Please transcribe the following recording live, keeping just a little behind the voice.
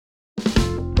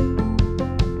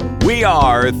We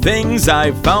are Things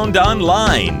I Found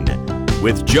Online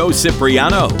with Joe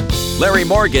Cipriano, Larry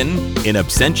Morgan in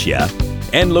absentia,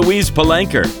 and Louise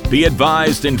Palanker. Be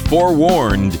advised and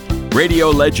forewarned, radio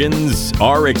legends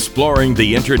are exploring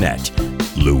the internet.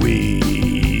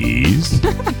 Louise.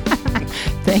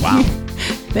 Thank Wow. you.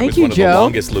 Thank you, one of Joe. the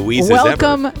longest Louises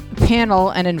Welcome, ever.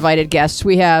 panel and invited guests.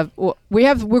 We're going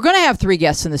to have 3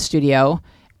 guests in the studio.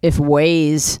 If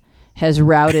Waze has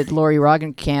routed Lori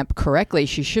Roggenkamp correctly,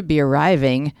 she should be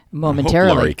arriving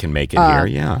momentarily. I hope Lori can make it here,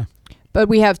 yeah. But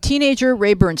we have teenager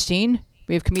Ray Bernstein.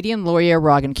 We have comedian Lori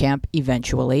Roggenkamp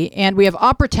eventually. And we have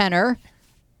opera tenor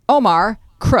Omar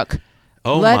Crook.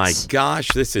 Oh my gosh,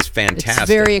 this is fantastic.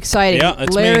 It's very exciting. Yeah,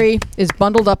 it's Larry me. is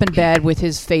bundled up in bed with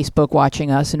his Facebook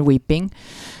watching us and weeping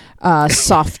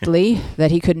softly that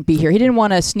he couldn't be here. He didn't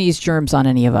want to sneeze germs on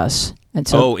any of us. And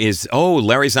so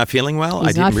Larry's not feeling well? I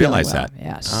he's didn't not feeling realize well, that.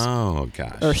 Yes. Oh,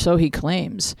 gosh. Or so he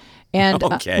claims. And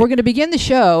Okay. we're going to begin the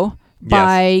show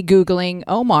by Googling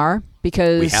Omar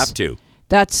because We have to.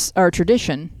 that's our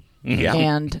tradition. Yeah.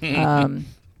 And we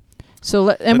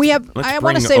have. let's I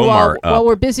want to bring say Omar while up.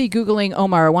 we're busy googling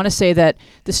Omar, I want to say that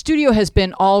the studio has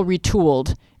been all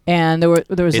retooled, and there was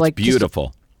It's like just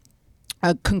beautiful.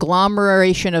 a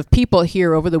conglomeration of people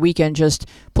here over the weekend, just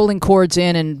pulling cords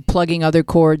in and plugging other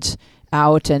cords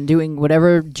out, and doing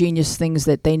whatever genius things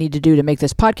that they need to do to make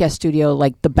this podcast studio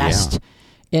like the best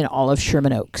in all of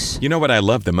Sherman Oaks. You know what I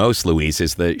love the most, Louise,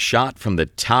 is the shot from the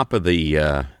top of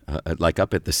the, like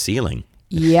up at the ceiling.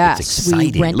 Yes, It's we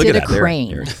exciting. rented Look at a that. There-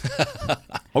 crane.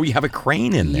 Oh, you have a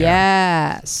crane in there.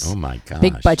 Yes. Oh, my gosh.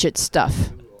 Big budget stuff.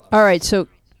 All right, so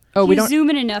If we you don't. zoom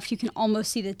in enough, you can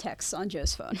almost see the text on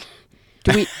Joe's phone.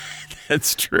 Do we?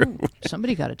 That's true.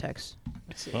 Somebody got a text.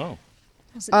 Oh.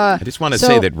 I just want to So-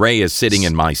 say that Ray is sitting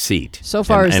in my seat. So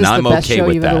far, and, is and this I'm the best okay show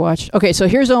with you've that. ever watched? Okay, so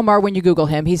here's Omar when you Google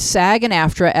him. He's SAG and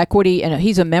AFTRA, Equity, and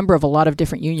he's a member of a lot of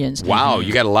different unions. Wow,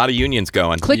 you got a lot of unions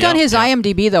going. Click on his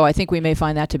IMDb, though. I think we may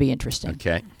find that to be interesting.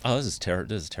 Okay. Oh, this is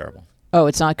terrible. Oh,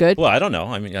 it's not good? Well, I don't know.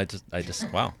 I mean, I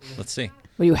just. Wow. Let's see.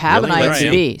 Well, you have Really? an Let's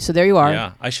IMDb, so there you are.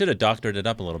 Yeah, I should have doctored it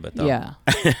up a little bit, though. Yeah.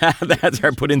 That's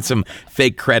right. Put in some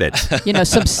fake credit.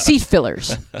 Some seat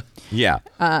fillers. Yeah.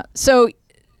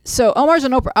 So Omar's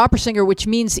an opera singer, which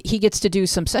means he gets to do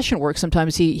some session work.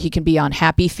 Sometimes he can be on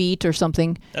Happy Feet or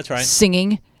something. That's right.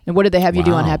 Singing. And what did they have you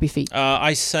do on Wow. Happy Feet?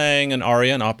 I sang an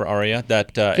opera aria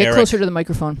that Get Eric. closer to the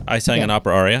microphone. I sang Yeah. an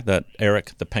opera aria that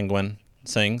Eric the Penguin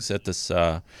sings at this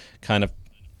kind of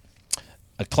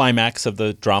a climax of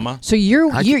the drama. So you're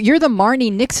the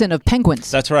Marnie Nixon of penguins.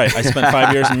 That's right. I spent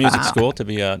 5 years in music school to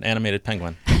be an animated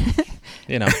penguin.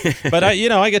 But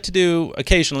I get to do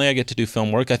occasionally. I get to do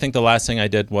film work. I think the last thing I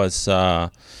did was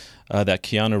that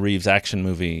Keanu Reeves action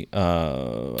movie,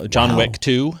 John Wow. Wick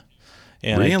 2.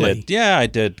 And Really? I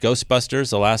did Ghostbusters,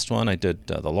 the last one. I did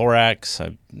the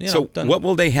Lorax. So what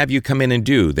will they have you come in and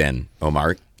do then,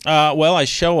 Omar? Well, I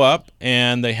show up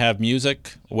and they have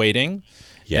music waiting.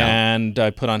 Yeah. And I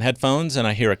put on headphones and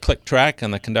I hear a click track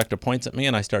and the conductor points at me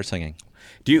and I start singing.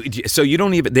 So you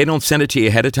don't even, they don't send it to you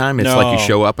ahead of time? It's like you No.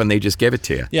 show up and they just give it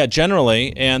to you? Yeah,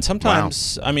 generally, and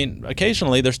sometimes,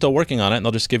 occasionally they're still working on it, and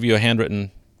they'll just give you a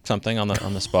handwritten something on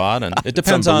the spot, and it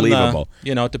depends on unbelievable.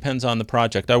 it depends on the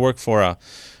project. I work for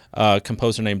a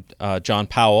composer named John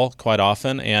Powell quite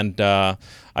often, and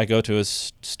I go to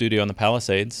his studio in the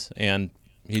Palisades, and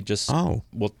he just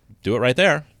will do it right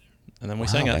there, and then we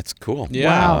sing it. That's cool. Yeah,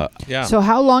 Wow. yeah. So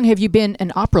how long have you been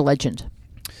an opera legend?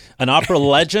 An opera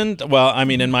legend? Well, I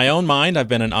mean, in my own mind, I've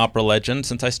been an opera legend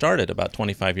since I started about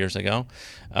 25 years ago.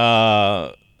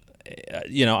 I'm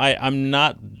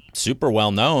not super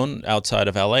well known outside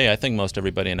of L.A. I think most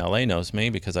everybody in L.A. knows me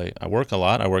because I work a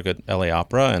lot. I work at L.A.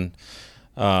 Opera, and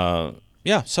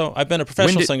so I've been a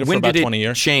professional singer for about 20 When did it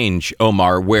years. change,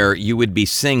 Omar, where you would be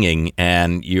singing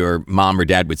and your mom or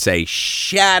dad would say,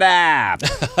 "Shut up,"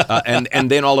 and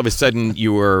then all of a sudden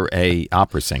you were a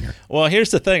opera singer? Well, here's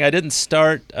the thing. I didn't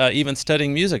start even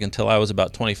studying music until I was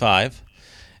about 25.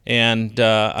 And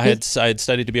I had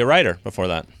studied to be a writer before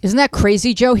that. Isn't that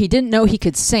crazy, Joe? He didn't know he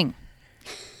could sing.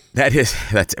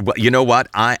 That's well, you know what?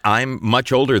 I'm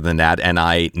much older than that, and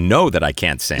I know that I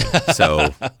can't sing.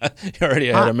 So You're already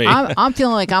ahead of me. I'm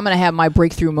feeling like I'm going to have my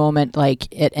breakthrough moment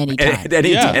like at any time. at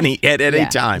any Yeah,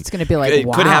 time, it's gonna be like, it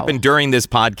could wow. happen during this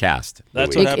podcast.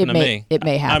 That's Louise. what happened to may- me. it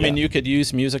may happen. I mean, you could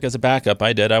use music as a backup.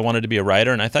 I did. I wanted to be a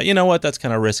writer, and I thought, you know what? That's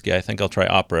kind of risky. I think I'll try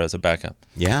opera as a backup.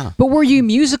 Yeah. But were you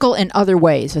musical in other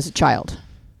ways as a child?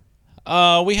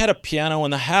 We had a piano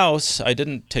in the house. I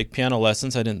didn't take piano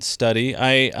lessons. I didn't study.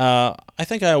 I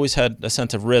think I always had a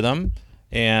sense of rhythm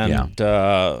and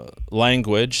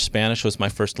language. Spanish was my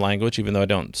first language, even though I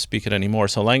don't speak it anymore.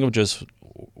 So languages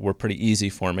were pretty easy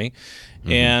for me.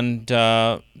 And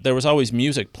there was always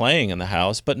music playing in the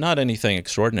house, but not anything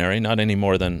extraordinary, not any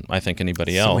more than I think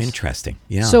anybody else. So interesting.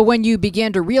 Yeah. So when you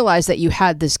began to realize that you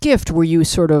had this gift, were you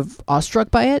sort of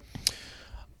awestruck by it?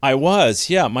 I was,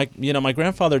 yeah. My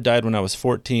grandfather died when I was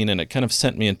 14, and it kind of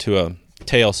sent me into a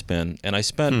tailspin. And I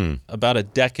spent about a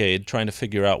decade trying to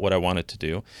figure out what I wanted to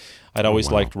do. I'd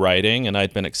always liked writing, and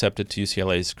I'd been accepted to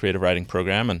UCLA's creative writing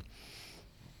program, and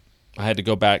I had to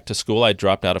go back to school. I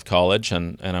dropped out of college,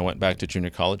 and I went back to junior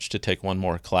college to take one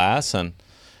more class, and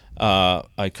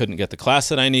I couldn't get the class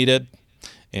that I needed,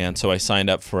 and so I signed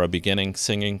up for a beginning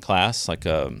singing class, like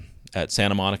at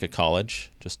Santa Monica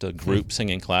College, just a group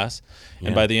singing class.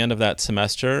 And by the end of that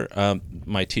semester,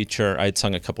 my teacher, I'd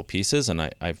sung a couple pieces, and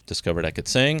I've discovered I could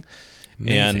sing.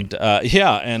 Amazing. And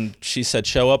and she said,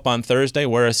 show up on Thursday,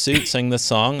 wear a suit, sing this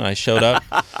song. And I showed up,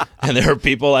 and there were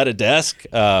people at a desk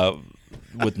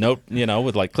with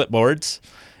with like clipboards.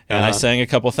 And I sang a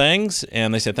couple things,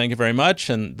 and they said, thank you very much.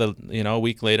 And a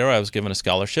week later, I was given a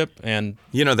scholarship. And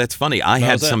that's funny. I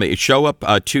had somebody show up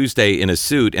Tuesday in a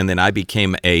suit, and then I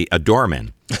became a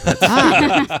doorman.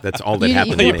 That's all that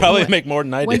happened to me. You probably make more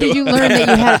than I do. When did you learn that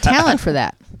you had a talent for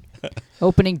that?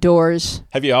 Opening doors.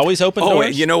 Have you always opened doors? Oh,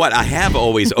 you know what? I have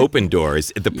always opened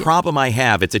doors. The problem I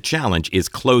have, it's a challenge, is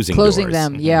closing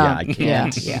them. Yeah, I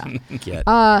can't. Get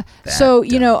so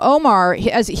Omar,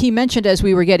 as he mentioned as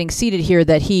we were getting seated here,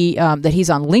 that he's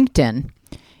on LinkedIn.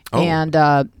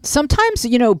 And sometimes,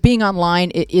 being online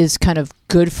is kind of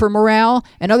good for morale,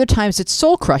 and other times it's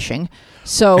soul crushing.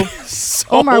 So,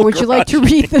 Omar, would you like to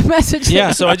read the message?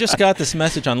 Yeah. So I just got this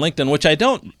message on LinkedIn, which I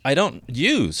don't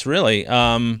use really.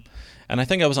 And I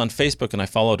think I was on Facebook, and I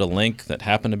followed a link that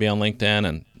happened to be on LinkedIn,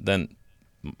 and then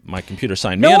my computer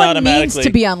signed me in automatically. No one needs to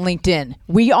be on LinkedIn.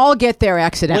 We all get there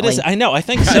accidentally. I know. I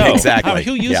think so. Exactly.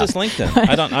 Who uses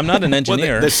LinkedIn? I'm not an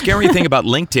engineer. Well, the scary thing about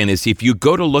LinkedIn is if you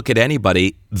go to look at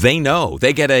anybody, they know.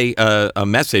 They get a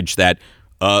message that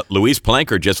Louise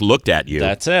Palanker just looked at you.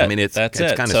 That's it. I mean, it's kind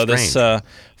of strange. So this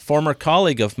former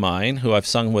colleague of mine, who I've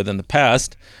sung with in the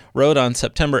past, wrote on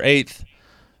September 8th,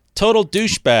 total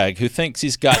douchebag who thinks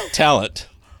he's got talent.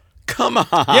 Come on.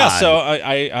 Yeah, so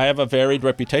I have a varied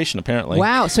reputation, apparently.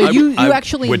 Wow, so you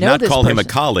actually know this person. I would not call him a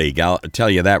colleague, I'll tell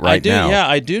you that right now. Yeah,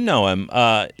 I do know him.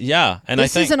 And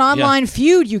this is an online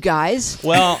feud, you guys.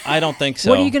 Well, I don't think so.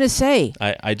 What are you going to say?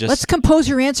 Let's compose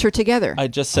your answer together. I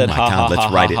just said,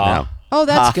 let's write it now. Oh,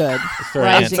 that's good.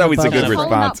 That's always a good response. Call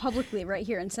him out publicly right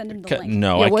here and send him the link.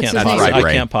 No, I can't.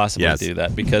 I can't possibly do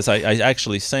that because I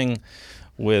actually sing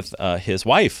with his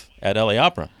wife at LA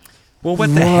Opera. Well,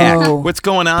 what the heck? What's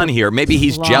going on here? Maybe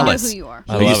he's jealous. I know who you are.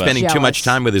 Maybe he's spending too much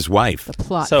time with his wife. The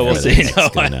plot. So we'll see.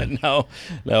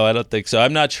 No, I don't think so.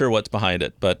 I'm not sure what's behind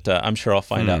it, but I'm sure I'll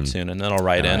find out soon, and then I'll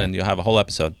write in, and you'll have a whole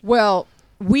episode. Well,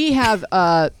 we have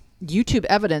YouTube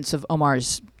evidence of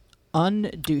Omar's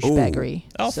undouchebaggery.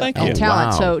 Thank you. And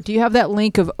talent. Wow. So, do you have that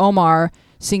link of Omar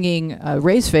singing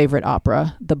Ray's favorite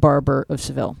opera, The Barber of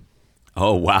Seville?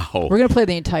 Oh, wow. We're going to play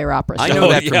the entire opera. I know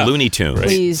that from Looney Tunes.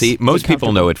 Please See, most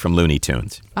people know it from Looney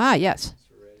Tunes. Ah, yes.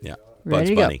 Yeah. Ready Bugs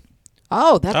to Bunny. go.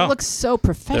 Oh, that looks so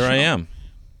professional. There I am.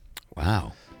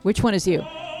 Wow. Which one is you?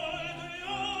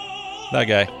 That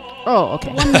guy. Oh,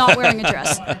 okay. One not wearing a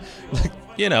dress.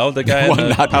 The guy in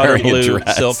the not powder wearing a blue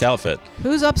dress. silk outfit.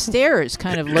 Who's upstairs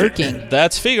kind of lurking?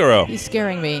 That's Figaro. He's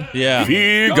scaring me. Yeah.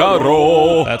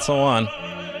 Figaro. That's the one.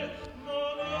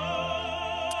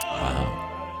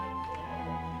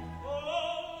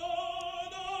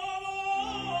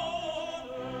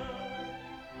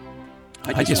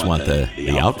 I just want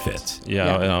the outfits.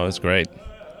 Yeah, it's great.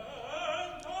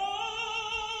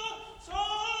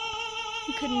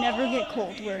 You could never get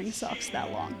cold wearing socks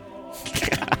that long.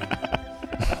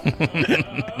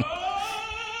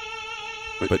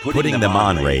 But putting them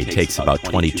on, Ray, takes about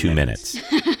 22 minutes.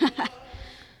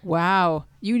 Wow.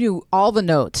 You knew all the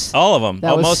notes. All of them.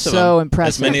 That was most of so them.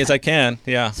 impressive. As many as I can,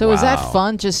 yeah. So was that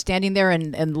fun, just standing there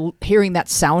and hearing that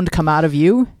sound come out of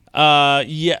you?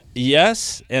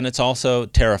 Yes, and it's also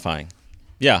terrifying.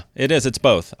 Yeah, it is. It's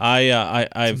both.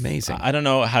 It's amazing. I don't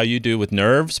know how you do with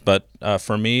nerves, but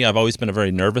for me, I've always been a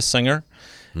very nervous singer.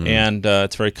 And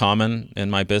it's very common in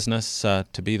my business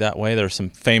to be that way. There are some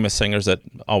famous singers that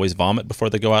always vomit before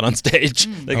they go out on stage.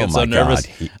 They get so nervous.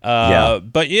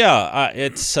 But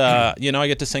it's, I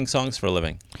get to sing songs for a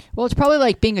living. Well, it's probably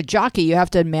like being a jockey. You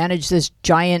have to manage this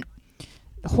giant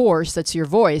horse that's your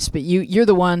voice, but you're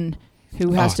the one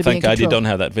who has to be in control. Thank God you don't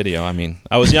have that video. I mean,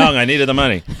 I was young. I needed the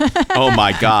money. Oh,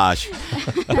 my gosh.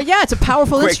 But yeah, it's a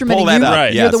powerful instrument. Pull that up.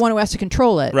 Right. You're the one who has to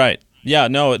control it. Right. Yeah,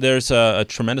 no, there's a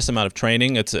tremendous amount of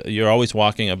training. You're always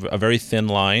walking a very thin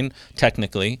line,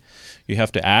 technically. You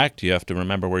have to act. You have to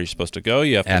remember where you're supposed to go.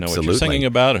 You have to know what you're singing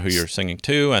about or who you're singing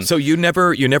to. And so you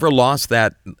never lost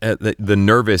that the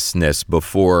nervousness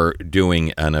before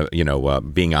doing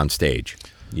being on stage.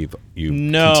 You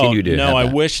continue to have I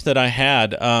that. wish that I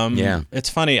had. Yeah. It's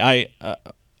funny. I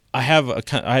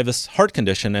have this heart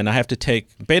condition, and I have to take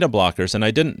beta blockers. And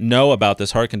I didn't know about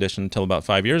this heart condition until about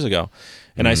 5 years ago.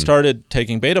 And I started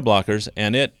taking beta blockers,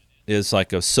 and it is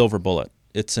like a silver bullet.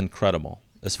 It's incredible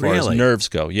as far as nerves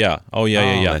go. Yeah. Oh,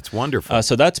 yeah. That's wonderful.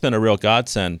 So that's been a real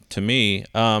godsend to me.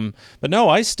 But no,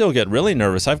 I still get really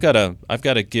nervous. I've got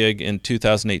a gig in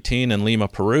 2018 in Lima,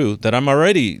 Peru that I'm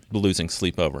already losing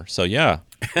sleep over. So yeah.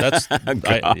 That's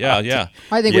yeah.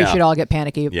 I think we should all get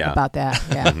panicky about that.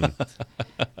 Yeah.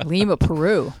 Lima,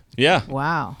 Peru. Yeah.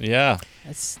 Wow. Yeah.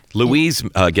 Louise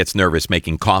gets nervous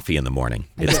making coffee in the morning.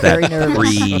 It's very that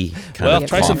nervous. pre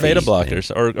try some beta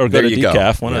blockers or go There to you go.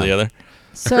 decaf, one or the other.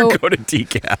 So go to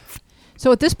decaf.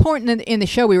 So at this point in the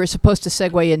show, we were supposed to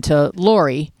segue into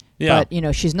Lori. Yeah.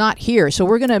 But she's not here, so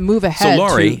we're going to move ahead. So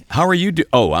Lori, how are you?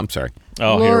 Oh, I'm sorry.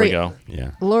 Oh, Lori, here we go.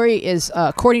 Yeah. Lori is,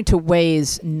 according to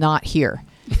Waze, not here.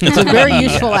 It's a very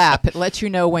useful app. It lets you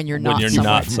know when you're not somewhere.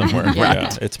 not somewhere. Yeah.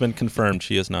 Yeah. It's been confirmed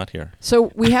she is not here.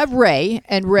 So we have Ray,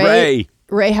 and Ray,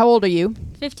 how old are you?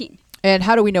 15. And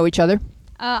how do we know each other?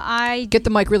 I Get the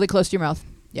mic really close to your mouth.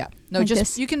 Yeah. No, Like just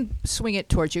this? you can swing it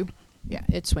towards you. Yeah,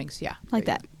 it swings. Yeah. like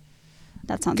There you that.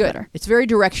 That sounds go. Good. better. It's very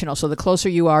directional, so the closer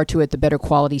you are to it, the better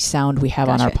quality sound we have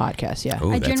on our Gotcha. podcast. Yeah.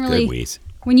 Oh, I that's generally- good, Weeze.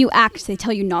 When you act, they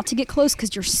tell you not to get close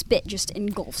because your spit just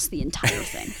engulfs the entire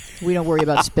thing. We don't worry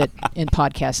about spit in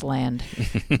podcast land.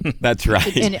 That's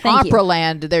right. In Thank opera you.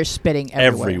 land, there's spitting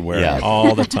everywhere. Everywhere. Yeah.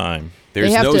 All the time.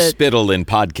 There's have no to- spittle in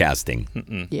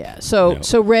podcasting. Yeah. So No.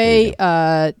 so Ray,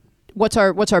 what's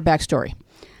our backstory?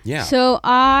 Yeah. So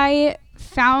I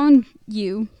found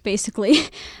you, basically.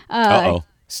 Uh-oh.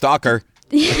 Stalker.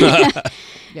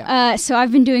 So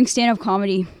I've been doing stand-up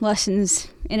comedy lessons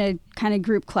in a kind of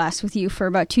group class with you for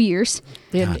about 2 years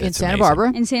In that's Santa amazing.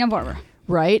 Barbara, in Santa Barbara.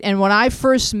 right? And when I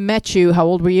first met you, how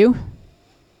old were you?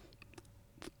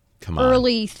 Come on.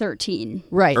 Early 13.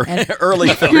 Right. And, Early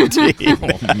 13.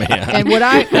 Oh, man. and what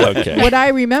I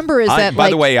remember is that by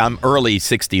like the way, I'm early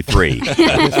 63. I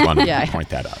just want Yeah. to point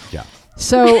that out. Yeah.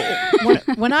 so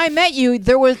when I met you,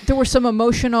 there were some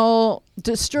emotional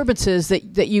disturbances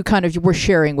that you kind of were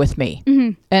sharing with me,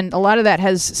 and a lot of that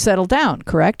has settled down.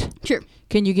 Correct? Sure.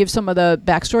 Can you give some of the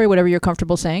backstory, whatever you're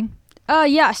comfortable saying?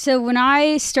 Yeah, so when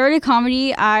I started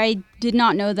comedy, I did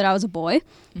not know that I was a boy.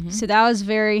 So that was a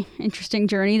very interesting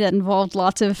journey that involved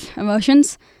lots of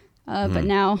emotions. But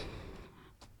now,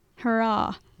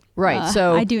 hurrah. Right.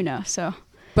 So I do know, so.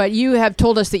 But you have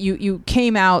told us that you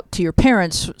came out to your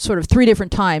parents sort of 3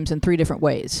 different times in 3 different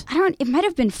ways. It might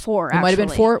have been 4, It actually. might have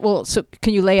been 4. Well, so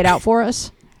can you lay it out for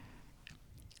us?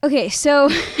 Okay, so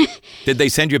Did they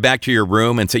send you back to your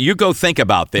room and say, you go think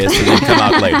about this and then come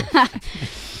out later?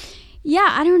 yeah,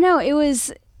 I don't know.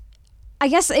 I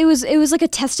guess it was like a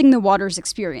testing the waters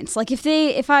experience. Like if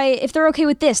they're okay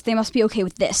with this, they must be okay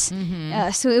with this.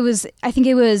 So I think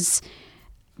it was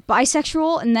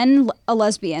bisexual and then a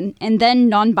lesbian and then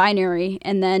non-binary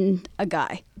and then a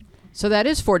guy. So that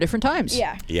is 4 different times.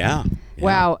 Yeah.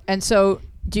 Wow. And so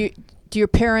do your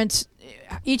parents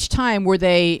each time, were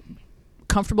they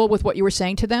comfortable with what you were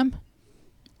saying to them?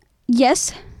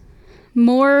 Yes.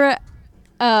 More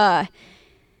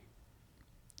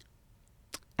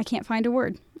I can't find a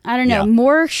word. I don't know. Yeah.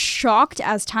 More shocked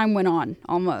as time went on,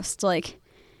 almost. Like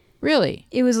Really?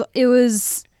 it was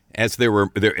As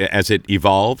it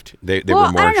evolved, they well,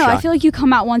 were more I don't know. shocked. I feel like you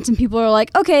come out once and people are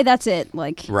like, okay, that's it.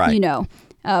 Like, Right. you know.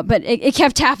 But it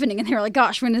kept happening and they were like,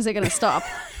 gosh, when is it going to stop?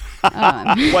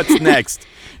 What's next?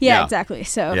 Yeah, exactly.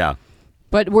 So Yeah.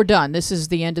 But we're done. This is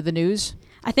the end of the news.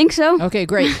 I think so. Okay,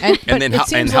 great. And, but And then it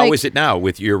seems how like- is it now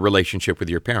with your relationship with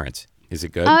your parents? Is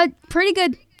it good? Pretty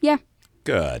good. Yeah.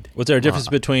 Good. Was there a difference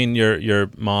between your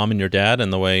mom and your dad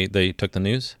and the way they took the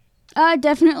news?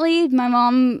 Definitely. My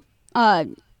mom,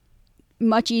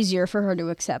 much easier for her to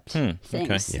accept okay.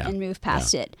 things Yeah. and move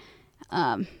past it.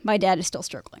 My dad is still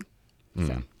struggling.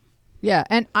 So. Yeah,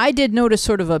 and I did notice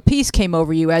sort of a peace came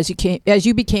over you as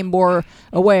you became more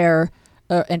aware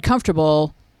and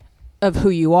comfortable of who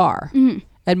you are,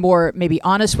 and more maybe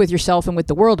honest with yourself and with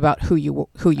the world about who you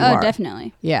are.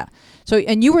 Definitely. Yeah. So,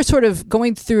 and you were sort of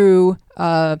going through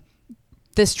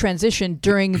this transition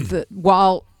during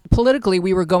while politically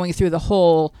we were going through the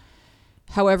whole,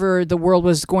 however the world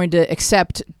was going to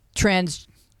accept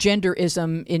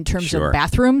transgenderism in terms Sure. of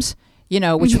bathrooms,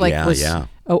 which was Yeah.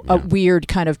 a weird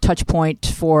kind of touch point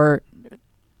for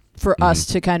for us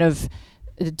to kind of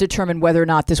determine whether or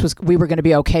not we were going to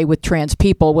be okay with trans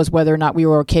people was whether or not we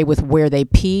were okay with where they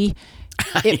pee.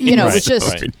 It's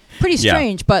just pretty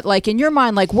strange. But like in your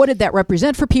mind, like what did that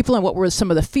represent for people, and what were some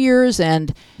of the fears?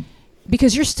 And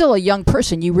because you're still a young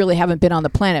person, you really haven't been on the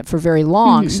planet for very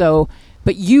long. So,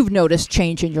 but you've noticed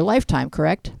change in your lifetime,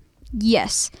 correct?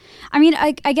 Yes. I mean,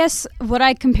 I guess what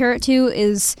I compare it to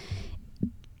is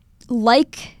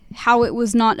like how it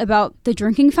was not about the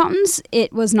drinking fountains,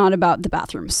 it was not about the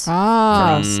bathrooms.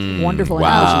 Wonderful analogy.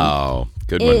 Wow.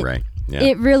 Good one, Ray. Yeah.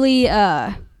 It really,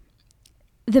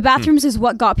 the bathrooms is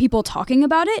what got people talking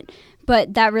about it,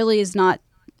 but that really is not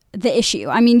the issue.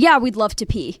 I mean, yeah, we'd love to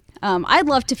pee. I'd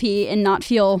love to pee and not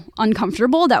feel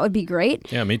uncomfortable. That would be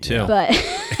great. Yeah, me too. But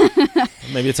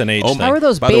maybe it's an age thing. How are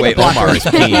those By the way, beta blockers? Omar is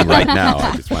peeing right now,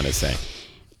 I just want to say.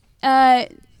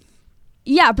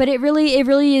 Yeah, but it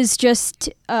really is just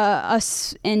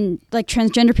us and like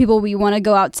transgender people. We want to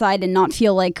go outside and not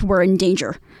feel like we're in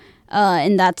danger,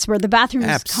 and that's where the bathrooms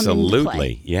come into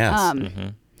play. Absolutely, yes.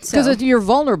 Because you're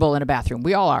vulnerable in a bathroom.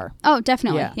 We all are. Oh,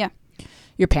 definitely. Yeah.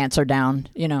 Your pants are down,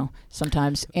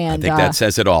 sometimes. And I think that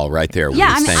says it all right there.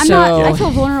 Yeah, Louise. I feel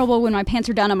vulnerable when my pants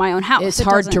are down in my own house. It's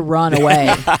hard to run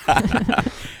away.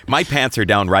 My pants are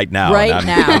down right now.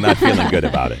 Now. I'm not feeling good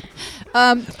about it.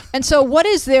 And so what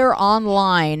is there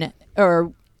online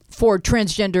or for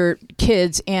transgender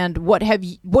kids, and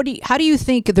how do you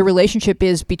think the relationship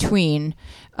is between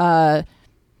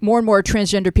more and more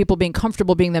transgender people being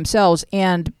comfortable being themselves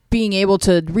and being able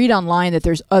to read online that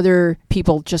there's other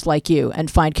people just like you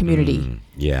and find community?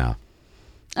 Yeah.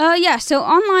 So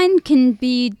online can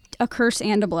be a curse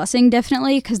and a blessing,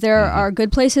 definitely, because there are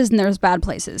good places and there's bad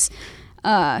places.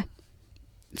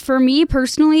 For me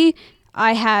personally,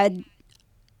 I had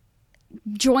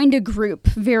joined a group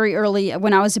very early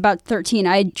when I was about 13.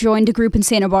 I joined a group in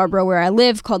Santa Barbara where I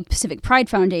live called Pacific Pride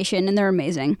Foundation, and they're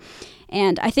amazing.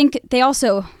 And I think they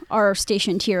also are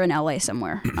stationed here in LA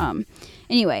somewhere.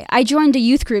 Anyway, I joined a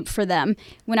youth group for them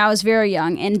when I was very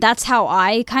young, and that's how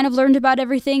I kind of learned about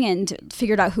everything and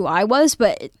figured out who I was,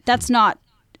 but that's not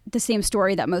the same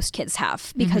story that most kids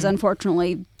have, because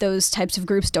unfortunately those types of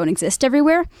groups don't exist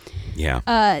everywhere.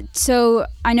 Yeah. So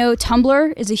I know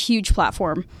Tumblr is a huge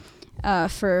platform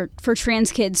for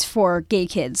trans kids, for gay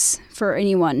kids, for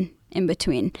anyone in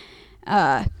between.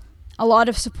 A lot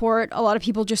of support, a lot of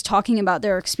people just talking about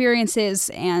their experiences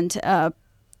and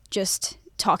just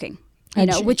talking,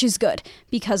 which is good,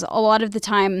 because a lot of the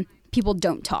time people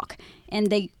don't talk and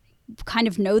they kind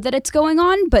of know that it's going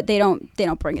on, but they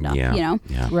don't bring it up. Yeah.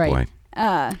 Right.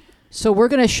 So we're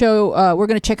going to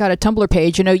check out a Tumblr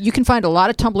page. You can find a lot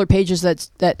of Tumblr pages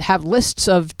that have lists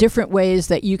of different ways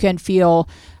that you can feel,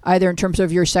 either in terms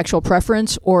of your sexual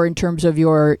preference or in terms of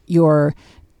your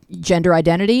gender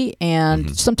identity.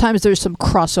 And sometimes there's some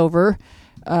crossover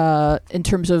in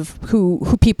terms of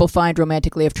who people find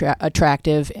romantically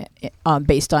attractive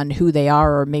based on who they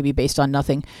are, or maybe based on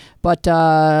nothing. But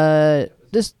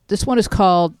this one is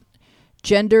called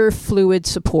Gender Fluid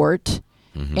Support.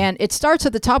 And it starts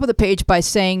at the top of the page by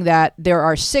saying that there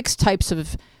are 6 types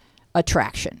of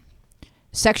attraction.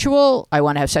 Sexual, I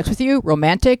want to have sex with you.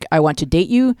 Romantic, I want to date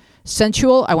you.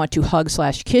 Sensual, I want to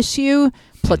hug/kiss you.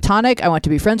 Platonic, I want to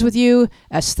be friends with you.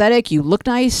 Aesthetic, you look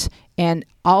nice. And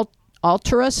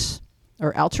alterous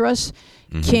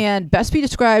can best be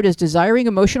described as desiring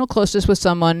emotional closeness with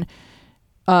someone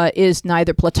is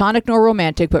neither platonic nor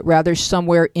romantic, but rather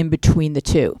somewhere in between the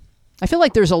two. I feel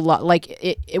like there's a lot,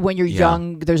 like when you're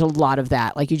young, there's a lot of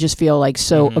that. Like you just feel like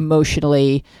so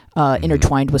emotionally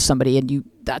intertwined with somebody, and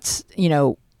that's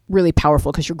really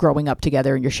powerful because you're growing up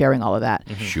together and you're sharing all of that.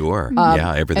 Sure.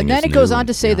 Everything. And then it goes on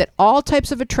to say that all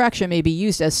types of attraction may be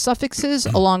used as suffixes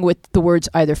along with the words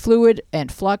either fluid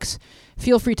and flux.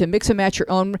 Feel free to mix and match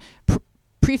your own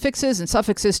prefixes and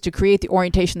suffixes to create the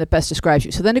orientation that best describes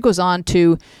you. So then it goes on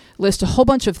to list a whole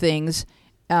bunch of things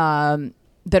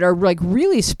that are like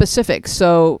really specific.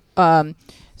 So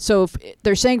if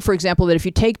they're saying, for example, that if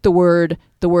you take the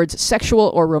words sexual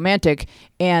or romantic,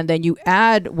 and then you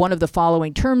add one of the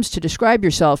following terms to describe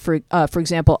yourself, for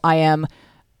example, I am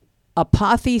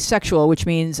apathysexual, which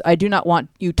means I do not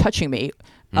want you touching me,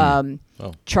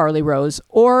 Charlie Rose,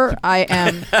 or I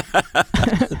am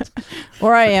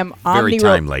very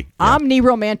timely.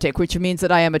 Omniromantic, which means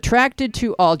that I am attracted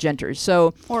to all genders.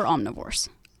 So or omnivores.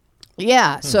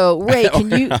 Yeah. So Ray, can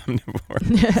you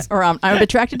or I'm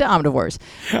attracted to omnivores.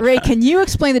 Ray, can you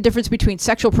explain the difference between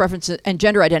sexual preferences and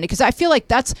gender identity? Because I feel like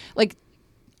that's like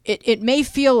it may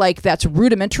feel like that's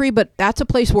rudimentary, but that's a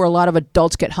place where a lot of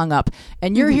adults get hung up.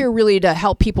 And you're here really to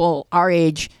help people our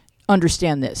age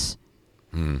understand this.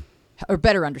 or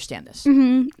better understand this?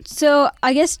 So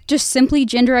I guess just simply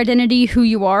gender identity, who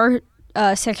you are,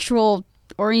 sexual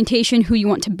orientation, who you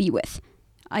want to be with.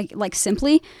 I like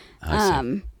simply.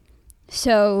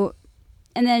 So,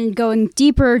 and then going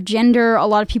deeper, gender, a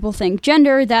lot of people think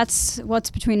gender, that's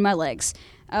what's between my legs,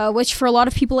 which for a lot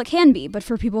of people it can be. But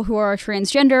for people who are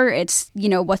transgender, it's,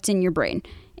 what's in your brain.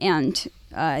 And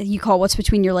you call what's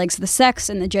between your legs the sex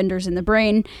and the gender's in the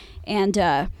brain.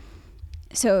 And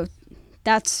so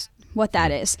that's what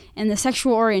that is. And the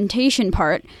sexual orientation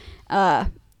part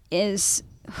is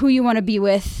who you want to be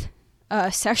with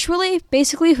sexually,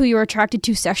 basically who you're attracted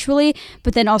to sexually,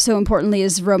 but then also importantly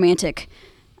is romantic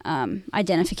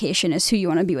identification is who you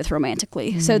want to be with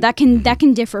romantically. So that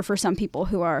can differ for some people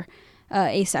who are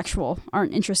asexual,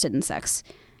 aren't interested in sex,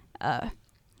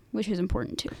 which is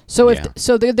important too. So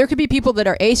there could be people that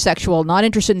are asexual, not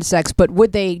interested in sex, but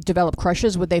would they develop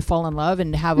crushes? Would they fall in love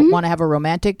and want to have a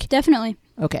romantic? Definitely.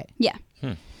 Okay. Yeah.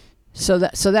 So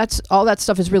that's all that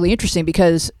stuff is really interesting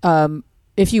because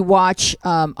if you watch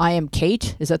I Am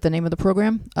Kate, is that the name of the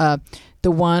program?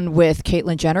 The one with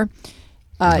Caitlyn Jenner.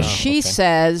 She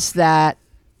says that,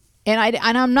 and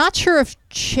I'm not sure if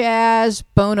Chaz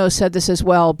Bono said this as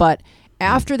well, but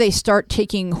after they start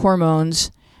taking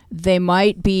hormones, they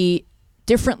might be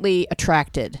differently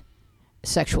attracted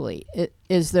sexually.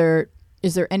 Is there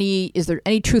any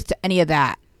truth to any of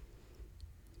that?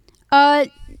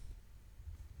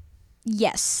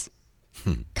 Yes,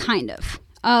 kind of.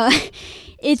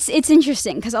 It's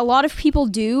interesting because a lot of people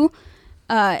do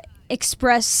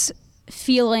express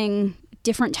feeling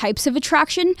different types of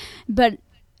attraction, but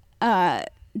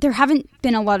there haven't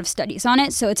been a lot of studies on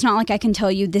it, so it's not like I can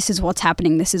tell you this is what's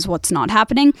happening, this is what's not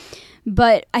happening.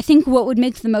 But I think what would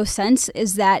make the most sense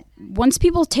is that once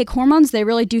people take hormones, they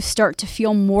really do start to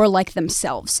feel more like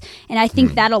themselves. And I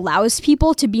think that allows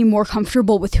people to be more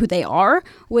comfortable with who they are,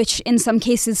 which in some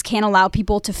cases can allow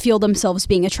people to feel themselves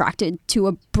being attracted to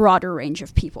a broader range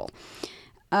of people.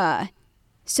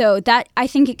 So that, I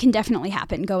think it can definitely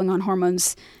happen. Going on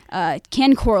hormones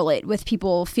can correlate with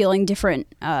people feeling different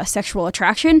sexual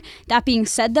attraction. That being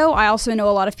said, though, I also know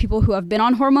a lot of people who have been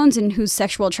on hormones and whose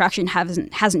sexual attraction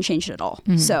hasn't changed at all.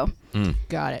 So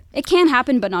got it. It can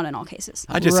happen, but not in all cases.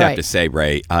 I just have to say,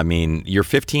 Ray, I mean, you're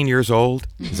 15 years old.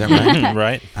 Is that right?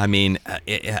 Right. I mean,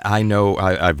 I know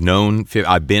I've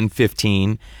been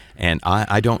 15. And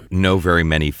I don't know very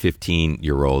many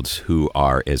 15-year-olds who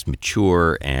are as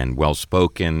mature and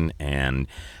well-spoken. And,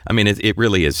 I mean, it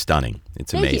really is stunning.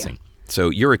 It's amazing.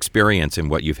 So your experience and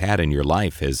what you've had in your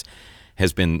life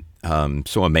has been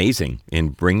so amazing in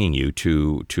bringing you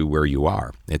to where you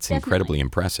are. It's incredibly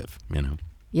impressive,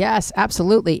 Yes,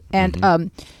 absolutely.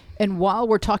 And and while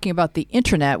we're talking about the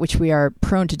internet, which we are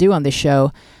prone to do on this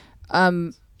show,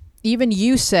 even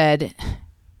you said,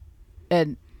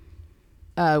 and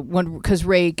because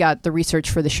Ray got the research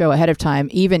for the show ahead of time,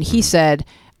 even he said,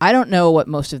 I don't know what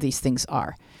most of these things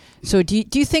are. So do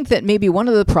you think that maybe one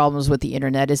of the problems with the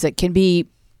internet is it can be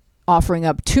offering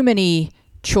up too many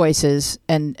choices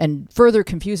and further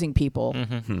confusing people?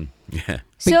 Yeah.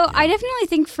 So I definitely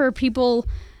think for people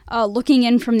looking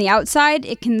in from the outside,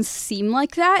 it can seem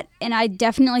like that. And I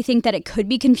definitely think that it could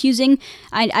be confusing.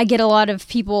 I get a lot of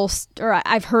people, or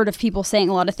I've heard of people saying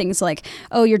a lot of things like,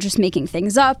 oh, you're just making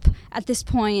things up at this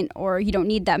point, or you don't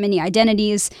need that many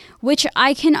identities, which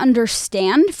I can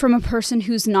understand from a person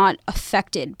who's not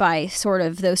affected by sort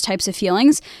of those types of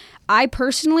feelings. I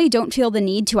personally don't feel the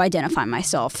need to identify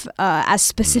myself as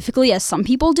specifically as some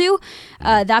people do.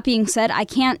 That being said, I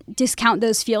can't discount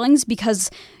those feelings because,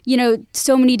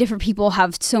 so many different people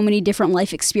have so many different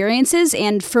life experiences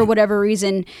and for whatever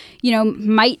reason,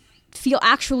 might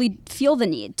actually feel the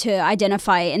need to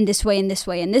identify in this way, in this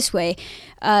way, in this way,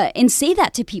 and say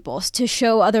that to people to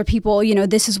show other people,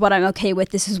 this is what I'm okay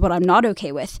with, this is what I'm not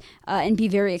okay with, and be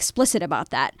very explicit about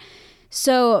that.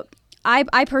 So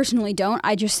I personally don't.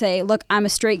 I just say, look, I'm a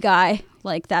straight guy.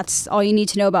 Like, that's all you need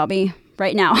to know about me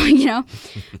right now,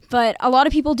 But a lot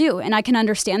of people do, and I can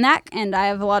understand that. And I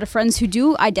have a lot of friends who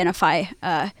do identify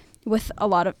with a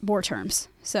lot of more terms.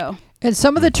 So. And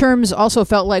some of the terms also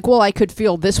felt like, well, I could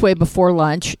feel this way before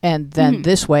lunch and then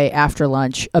this way after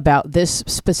lunch about this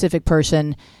specific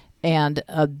person and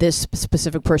this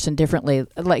specific person differently.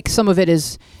 Like some of it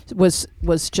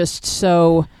was just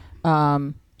so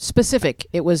specific.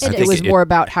 It was more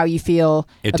about how you feel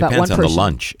about one person. It depends on the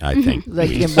lunch, I think.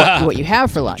 Like in what you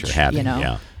have for lunch,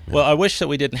 Yeah. Well, I wish that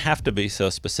we didn't have to be so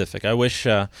specific. I wish,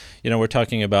 we're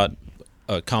talking about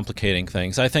complicating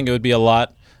things. I think it would be a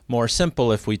lot more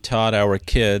simple if we taught our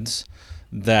kids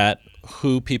that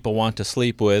who people want to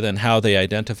sleep with and how they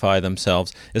identify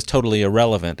themselves is totally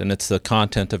irrelevant, and it's the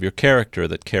content of your character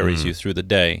that carries you through the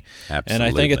day. Absolutely. And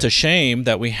I think it's a shame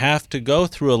that we have to go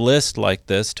through a list like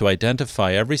this to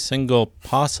identify every single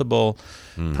possible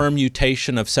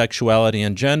permutation of sexuality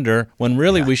and gender, when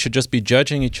really we should just be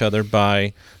judging each other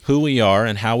by who we are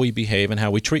and how we behave and how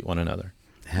we treat one another.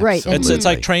 Right. It's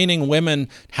like training women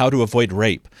how to avoid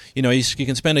rape. You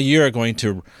can spend a year going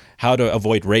to how to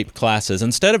avoid rape classes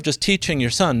instead of just teaching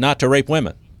your son not to rape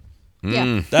women.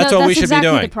 Yeah, That's what we should exactly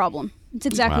be doing. The problem. It's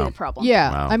exactly the problem.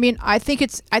 Yeah, Wow. I mean, I think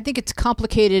it's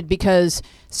complicated because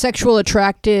sexual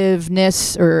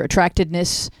attractiveness or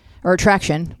attractedness or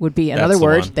attraction would be another That's the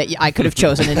word one. that I could have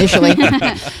chosen initially.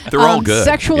 They're all good.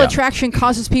 Sexual Yeah. attraction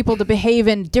causes people to behave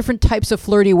in different types of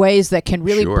flirty ways that can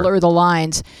really Sure. blur the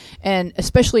lines. And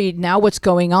especially now what's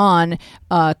going on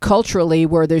culturally,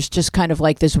 where there's just kind of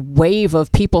like this wave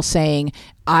of people saying,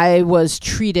 I was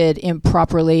treated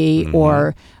improperly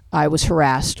or I was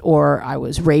harassed or I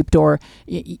was raped or...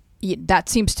 that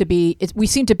seems to be we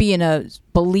seem to be in a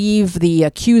believe the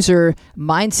accuser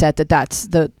mindset that's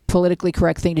the politically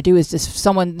correct thing to do. Is if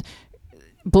someone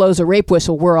blows a rape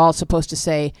whistle, we're all supposed to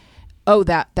say, oh,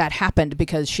 that happened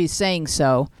because she's saying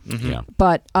so. Yeah.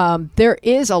 But there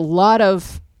is a lot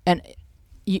of, and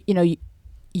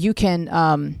you can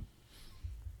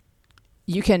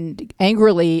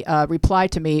angrily reply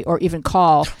to me or even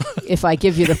call if I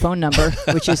give you the phone number,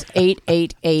 which is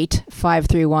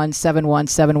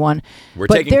 888-531-7171. We're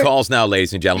But taking calls now,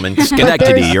 ladies and gentlemen.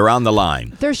 Schenectady, you're on the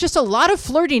line. There's just a lot of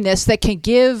flirtiness that can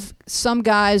give some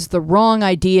guys the wrong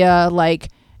idea, like,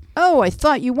 oh, I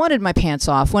thought you wanted my pants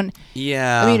off. When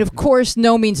Yeah. I mean, of course,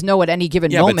 no means no at any given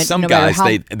Yeah, moment. but some no matter guys,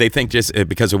 how, they think just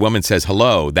because a woman says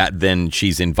hello, that then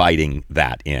she's inviting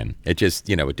that in. It just,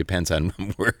 it depends on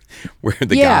where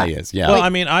the Yeah. guy is. Yeah. Well, I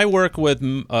mean, I work with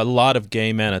a lot of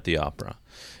gay men at the opera,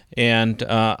 and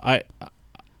I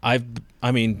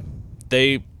mean,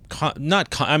 they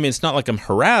it's not like I'm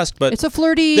harassed, but it's a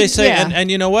flirty. they say, yeah. and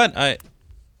you know what,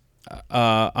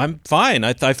 I'm fine.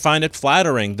 I find it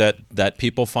flattering that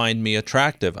people find me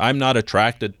attractive. I'm not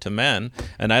attracted to men,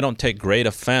 and I don't take great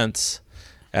offense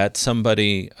at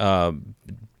somebody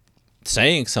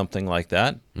saying something like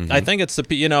that. I think it's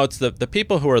the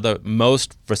people who are the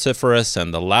most vociferous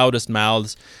and the loudest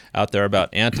mouths out there about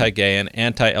anti-gay and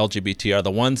anti-LGBT are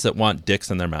the ones that want dicks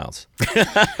in their mouths.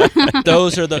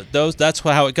 That's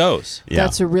how it goes. Yeah.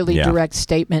 That's a really Yeah. direct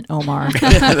statement, Omar.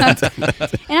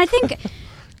 And I think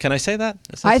Can I say that?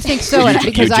 I think so, and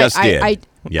because just did. I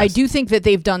Yes. do think that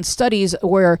they've done studies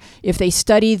where if they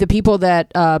study the people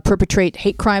that perpetrate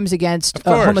hate crimes against Of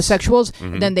course. homosexuals,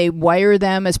 then they wire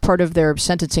them as part of their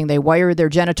sentencing. They wire their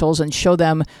genitals and show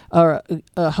them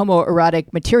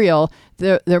homoerotic material.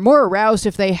 They're more aroused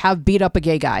if they have beat up a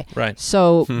gay guy. Right.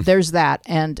 So there's that,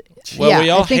 and Well, yeah, we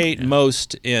all I think, hate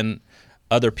most in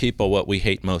other people what we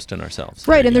hate most in ourselves.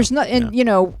 right, There and you there's go. not,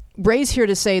 and Ray's here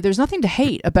to say there's nothing to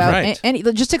hate about Right. any.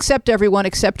 Just accept everyone,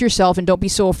 accept yourself, and don't be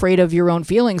so afraid of your own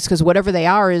feelings, because whatever they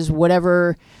are is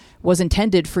whatever was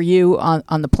intended for you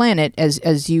on the planet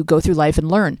as you go through life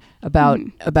and learn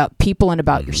about people and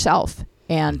about yourself,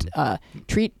 and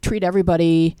treat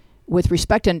everybody with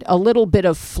respect. And a little bit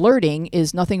of flirting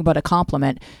is nothing but a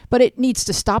compliment, but it needs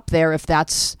to stop there if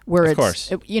that's where Of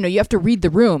course. you have to read the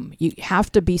room. You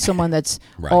have to be someone that's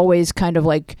Right. always kind of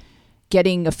like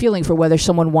getting a feeling for whether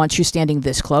someone wants you standing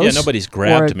this close. Yeah, nobody's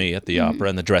grabbed or me at the opera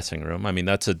in the dressing room. I mean,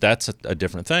 that's a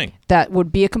different thing. That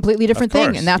would be a completely different thing,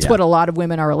 course, and that's yeah. what a lot of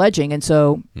women are alleging. And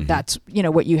so that's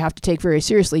what you have to take very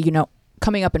seriously.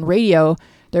 Coming up in radio,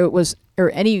 there was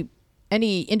or any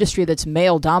industry that's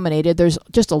male dominated, there's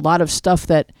just a lot of stuff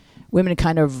that women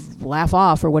kind of laugh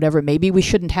off or whatever. Maybe we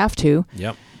shouldn't have to.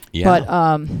 Yep. Yeah.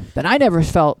 But I never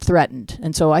felt threatened,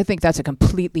 and so I think that's a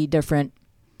completely different.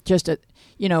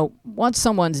 Once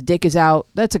someone's dick is out,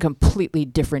 that's a completely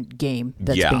different game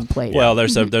that's Yeah. being played. Well,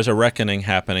 there's a reckoning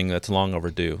happening that's long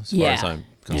overdue as far as I'm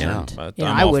concerned. Yeah. But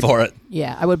Yeah, I'm I all would- for it.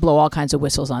 Yeah, I would blow all kinds of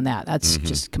whistles on that. That's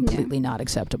just completely not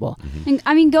acceptable. And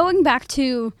I mean, going back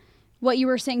to what you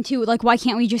were saying too, like, why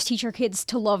can't we just teach our kids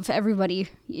to love everybody,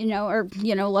 or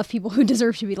love people who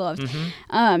deserve to be loved,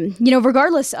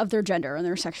 regardless of their gender and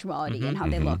their sexuality and how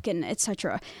they look and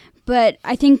etc. But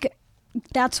I think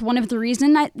that's one of the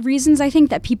reasons I think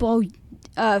that people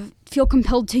feel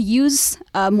compelled to use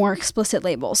more explicit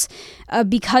labels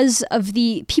because of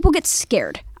people get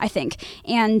scared, I think,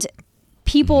 and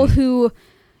people who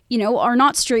are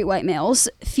not straight white males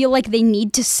feel like they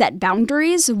need to set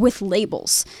boundaries with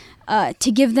labels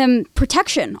to give them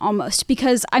protection almost,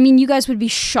 because I mean, you guys would be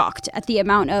shocked at the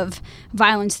amount of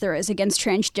violence there is against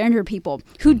transgender people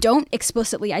who don't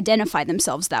explicitly identify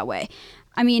themselves that way.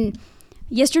 I mean,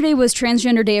 yesterday was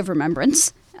Transgender Day of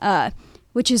Remembrance,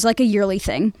 which is like a yearly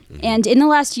thing. And in the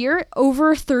last year,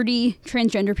 over 30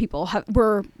 transgender people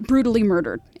were brutally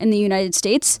murdered in the United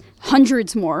States,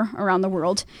 hundreds more around the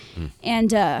world.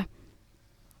 And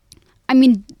I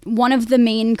mean, one of the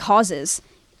main causes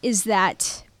is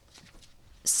that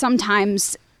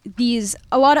sometimes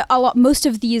most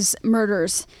of these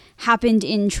murders happened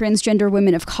in transgender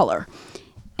women of color.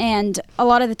 And a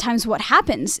lot of the times what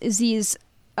happens is these,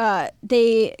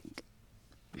 they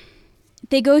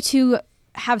go to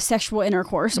have sexual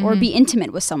intercourse or be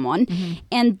intimate with someone,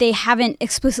 and they haven't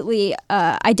explicitly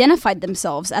identified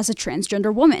themselves as a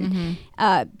transgender woman,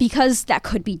 because that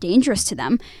could be dangerous to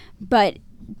them. But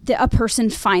a person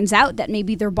finds out that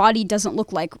maybe their body doesn't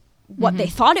look like what they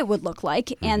thought it would look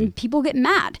like, and people get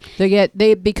mad.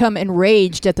 They become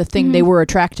enraged at the thing they were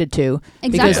attracted to,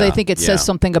 because they think it says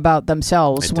something about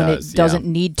themselves when it doesn't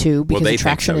need to, because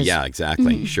attraction is... Yeah,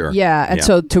 exactly. Sure. Yeah, and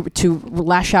so to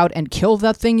lash out and kill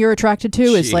that thing you're attracted to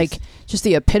is like just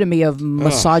the epitome of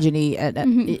misogyny.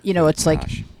 And you know, it's like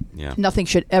nothing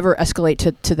should ever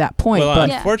escalate to that point. Well, but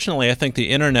unfortunately, I think the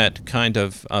internet kind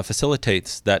of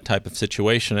facilitates that type of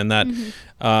situation, and that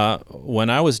when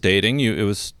I was dating, it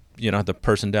was the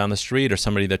person down the street or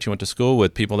somebody that you went to school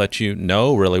with, people that you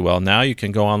know really well. Now you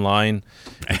can go online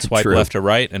and swipe left or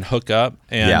right and hook up,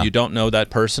 and you don't know that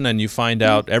person, and you find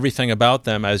out everything about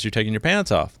them as you're taking your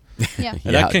pants off. Yeah.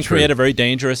 And that can create a very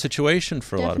dangerous situation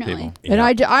for a lot of people. And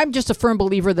I'm just a firm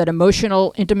believer that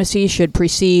emotional intimacy should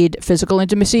precede physical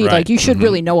intimacy. Right. Like, you should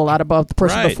really know a lot about the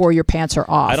person before your pants are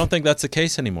off. I don't think that's the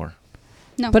case anymore.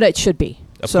 No. But it should be.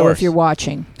 Of so course. if you're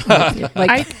watching.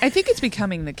 I think it's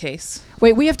becoming the case.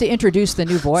 Wait, we have to introduce the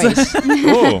new voice.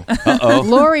 Ooh. Uh-oh.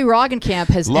 Lori Roggenkamp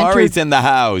has Laurie's entered in the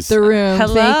house. the room.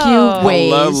 Hello. Thank you, Waze,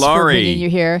 Hello, Laurie. for bringing you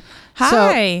here.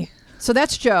 Hi. So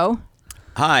that's Joe.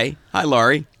 Hi,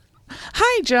 Laurie.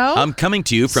 Hi, Joe. I'm coming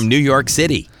to you from New York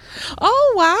City.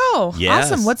 Oh, wow.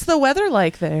 Yes. Awesome. What's the weather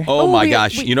like there? Oh, my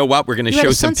gosh. You know what? We're going to had show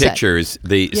a some sunset. pictures.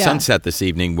 The sunset this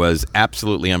evening was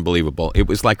absolutely unbelievable. It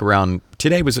was like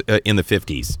today was in the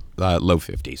 50s, low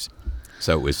 50s.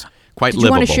 So it was quite Did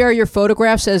livable. you want to share your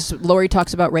photographs as Lori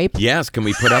talks about rape? Yes. Can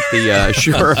we put up the,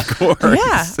 sure, of course.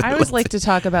 Yeah, I always like to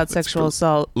talk about sexual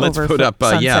assault. Let's over put up,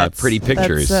 sunsets. pretty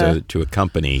pictures That's, to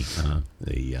accompany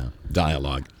the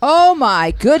dialogue. Oh,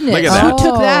 my goodness. Look at that. Who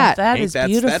took that? That Hey, is that's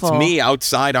beautiful. me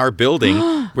outside our building.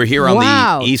 We're here on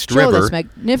Wow. the East Joe, River. that's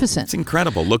magnificent. It's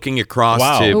incredible. Looking across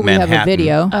Wow. to Oh, we Manhattan. have a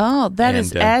video. Oh, that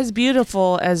is And, as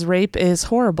beautiful as rape is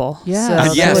horrible. Yeah.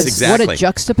 So Yes, What a exactly.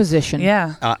 juxtaposition.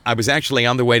 Yeah. I was actually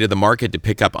on the way to the market to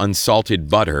pick up unsalted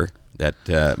butter that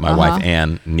my wife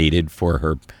Ann needed for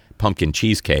her pumpkin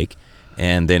cheesecake,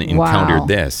 and then encountered Wow.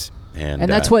 this. And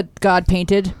And that's what God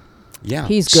painted. Yeah.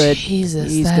 He's good.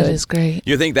 Jesus, He's that good. is great.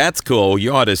 You think that's cool?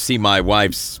 You ought to see my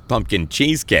wife's pumpkin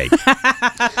cheesecake.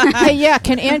 Hey, yeah.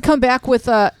 Can Ann come back with?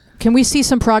 Can we see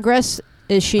some progress?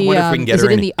 Is she? I wonder if we can get is her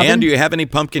it in any. the oven? Ann, do you have any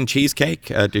pumpkin cheesecake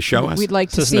to show us? We'd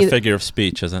like to This see. isn't a figure of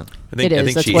speech, is it? I It is.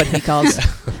 think That's she, what he calls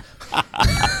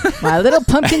my little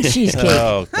pumpkin cheesecake.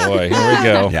 Oh, boy. Here we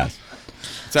go. Yes.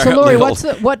 So, Lori,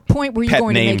 what point were you pet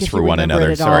going to make names if for you one remember another?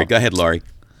 it at Sorry, all? go ahead, Lori.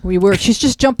 We were. She's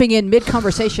just jumping in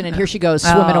mid-conversation, and here she goes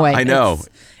swimming away. I know.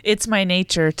 It's my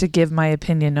nature to give my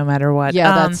opinion no matter what.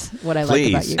 Yeah, that's what I like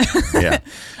about Please. you. Yeah.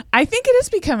 I think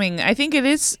it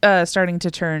is starting to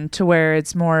turn to where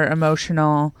it's more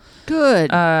emotional,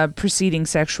 Good. preceding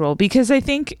sexual, because I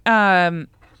think,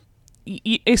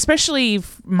 especially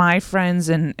my friends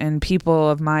and people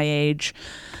of my age,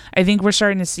 I think we're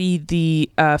starting to see the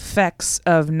effects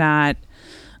of not,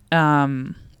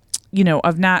 of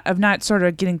not sort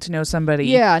of getting to know somebody.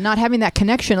 Yeah, not having that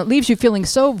connection. It leaves you feeling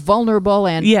so vulnerable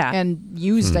and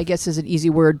used, I guess, is an easy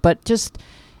word, but just,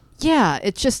 yeah,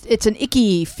 it's an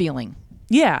icky feeling.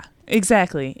 Yeah,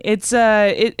 exactly. It's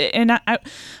and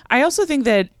I also think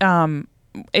that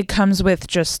it comes with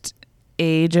just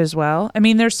age as well. I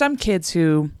mean, there's some kids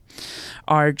who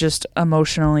are just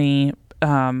emotionally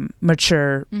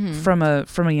mature from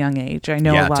a young age. I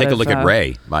know a lot take a of, look at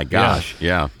Ray. My gosh.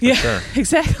 Yeah. Yeah, sure.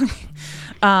 exactly.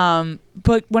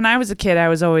 But when I was a kid, I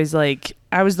was always like,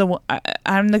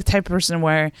 I'm the type of person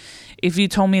where if you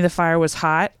told me the fire was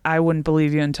hot, I wouldn't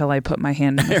believe you until I put my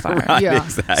hand in the fire. Right, Yeah.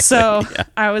 exactly. So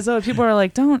I was, people are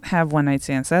like, don't have one night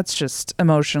stands. That's just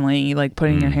emotionally like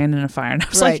putting your hand in a fire. And I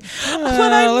was Right. like,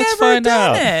 but I've let's never find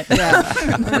done out. it.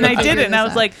 Yeah. And I did it, and I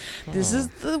was out. like, "This is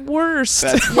the worst."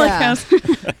 Yeah.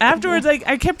 Afterwards,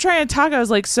 I kept trying to talk. I was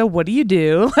like, "So what do you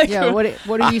do?" Like, Yeah, what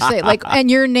do you say? Like, and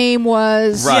your name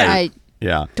was Right.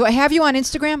 Yeah. do I have you on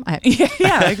Instagram?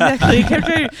 yeah, exactly. I kept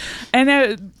trying,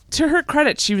 and to her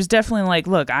credit, she was definitely like,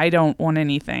 "Look, I don't want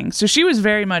anything." So she was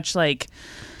very much like,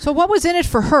 So what was in it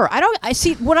for her? I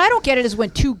see what I don't get it is when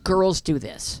two girls do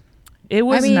this. it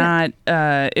was mean- not.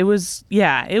 It was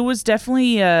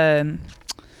definitely.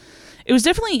 It was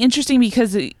definitely interesting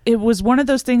because it was one of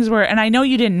those things where, and I know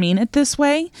you didn't mean it this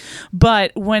way,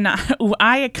 but when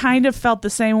I kind of felt the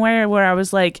same way, where I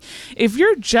was like, if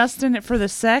you're just in it for the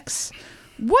sex,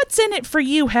 what's in it for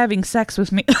you having sex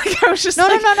with me? Like, I was just No.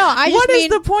 like, I just what is mean-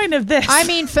 the point of this? I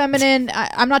mean, feminine.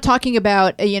 I'm not talking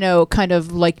about kind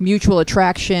of like mutual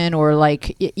attraction or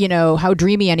like how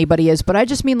dreamy anybody is, but I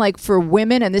just mean like for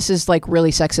women, and this is like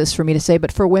really sexist for me to say,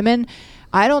 but for women,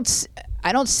 I don't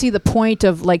see the point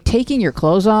of like taking your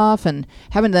clothes off and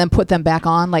having them put them back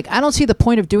on. Like, I don't see the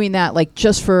point of doing that like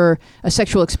just for a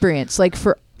sexual experience. Like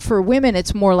for women,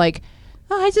 it's more like,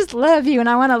 oh, I just love you and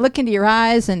I want to look into your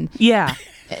eyes and yeah.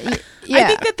 yeah.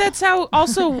 I think that's how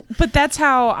also, but that's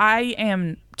how I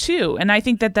am too. And I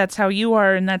think that that's how you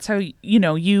are. And that's how,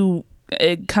 you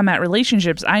come at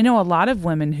relationships. I know a lot of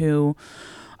women who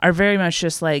are very much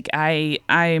just like,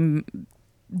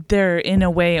 they're in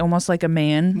a way almost like a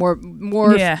man. more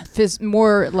Yeah.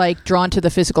 more like drawn to the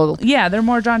physical. Yeah, they're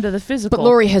more drawn to the physical. But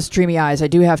Lori has dreamy eyes. I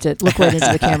do have to look right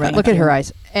into the camera. Look at her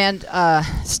eyes. And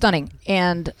stunning.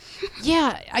 And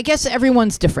yeah, I guess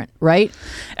everyone's different, right?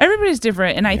 Everybody's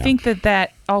different, and I think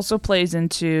that also plays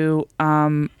into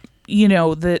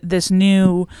this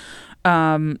new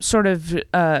sort of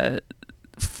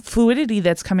fluidity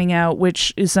that's coming out,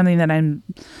 which is something that I'm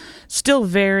still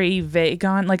very vague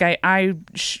on. Like I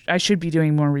should be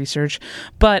doing more research,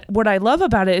 but what I love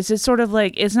about it is it's sort of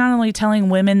like it's not only telling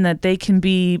women that they can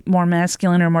be more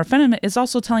masculine or more feminine, it's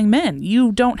also telling men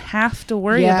you don't have to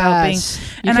worry about being. Yes.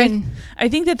 And I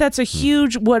think that's a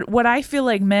huge what I feel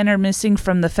like men are missing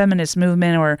from the feminist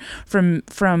movement or from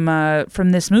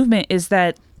this movement is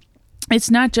that it's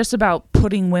not just about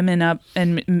putting women up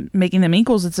and making them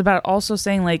equals. It's about also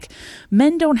saying like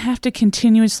men don't have to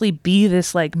continuously be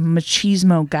this like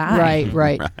machismo guy.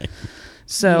 Right.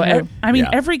 So Yeah.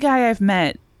 every guy I've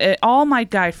met, all my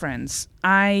guy friends,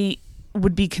 I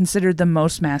would be considered the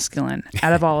most masculine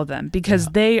out of all of them because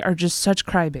they are just such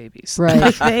crybabies. Right.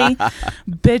 Like they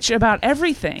bitch about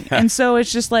everything, and so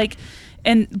it's just like,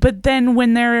 but then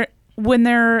when they're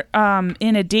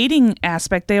in a dating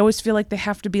aspect, they always feel like they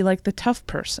have to be like the tough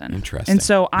person. Interesting. And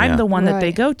so I'm Yeah. the one that they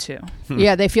Right. go to.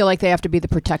 Yeah, they feel like they have to be the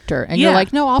protector. And you're Yeah.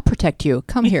 like, no, I'll protect you.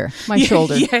 Come here, my Yeah,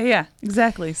 shoulder. Yeah,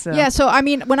 exactly. So Yeah, so I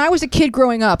mean, when I was a kid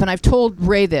growing up, and I've told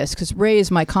Ray this because Ray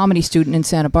is my comedy student in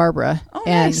Santa Barbara, Oh,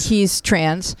 and nice. he's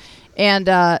trans. And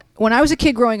when I was a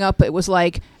kid growing up, it was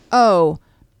like,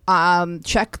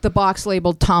 check the box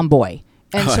labeled tomboy,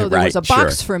 and so there was a Right,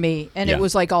 box sure. for me, and Yeah. it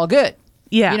was like all good.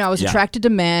 yeah, I was Yeah. attracted to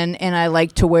men, and I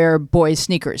liked to wear boys'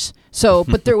 sneakers. So,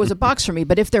 but there was a box for me.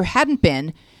 But if there hadn't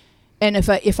been, and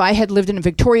if I had lived in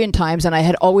Victorian times and I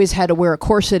had always had to wear a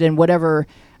corset and whatever,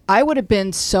 I would have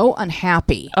been so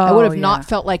unhappy. I would have yeah. not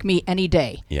felt like me any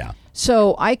day. Yeah.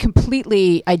 So I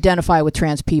completely identify with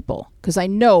trans people because I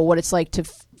know what it's like to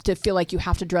feel like you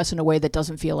have to dress in a way that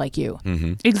doesn't feel like you.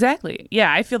 Exactly.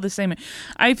 Yeah, I feel the same.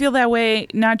 I feel that way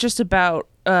not just about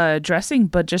dressing,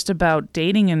 but just about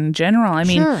dating in general. I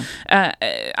mean, Sure.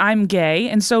 I'm gay,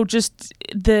 and so just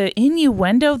the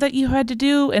innuendo that you had to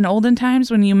do in olden times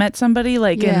when you met somebody,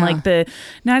 like in Yeah. like the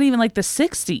not even like the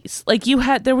 60s, like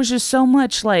there was just so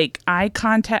much like eye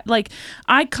contact. Like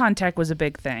eye contact was a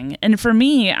big thing, and for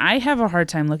me, I have a hard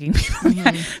time looking people. in the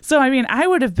eye. So I mean, I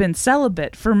would have been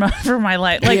celibate for my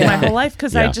life, like Yeah. my whole life,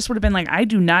 because I Yeah. just would have been like, I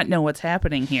do not know what's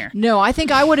happening here. No, I think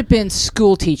I would have been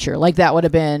school teacher. Like that would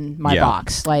have been my Yeah.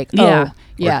 box. Like, Yeah. oh,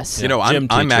 yes. You know, Gym I'm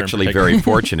teacher in actually particular. very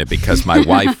fortunate because my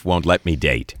wife won't let me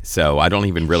date, so I don't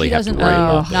even really She have to doesn't worry let you.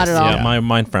 about Not this. at all. Yeah, my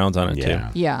mind frowns on it Yeah.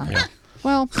 too. Yeah. Yeah.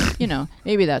 Well,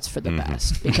 maybe that's for the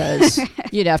best because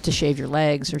you'd have to shave your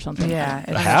legs or something. Yeah,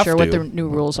 I'm I not have sure what to. the new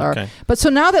rules are. Okay. But so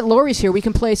now that Lori's here, we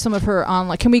can play some of her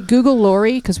online. Can we Google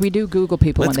Lori? Because we do Google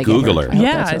people Let's when they Google get her. I hope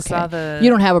Yeah, that's I okay. saw the. You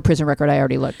don't have a prison record. I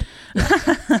already looked.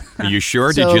 Are you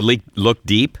sure? So- Did you look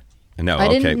deep? No, I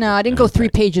didn't. okay. No, I didn't go 3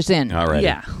 pages in. All right.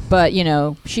 Yeah. But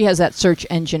she has that search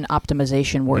engine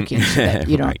optimization working, so that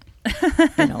you don't.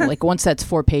 Right. Like once that's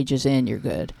 4 pages in, you're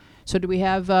good. So do we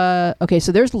have? Okay,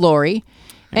 so there's Lori.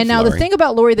 And now the Lori. thing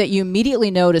about Lori that you immediately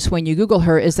notice when you Google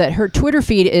her is that her Twitter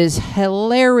feed is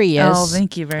hilarious. Oh,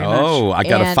 thank you very much. Oh, I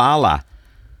got to And- follow.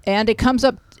 And it comes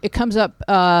up. It comes up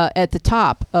at the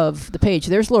top of the page.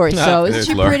 There's Lori. So isn't There's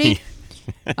she Lori. pretty?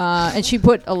 And she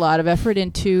put a lot of effort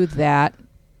into that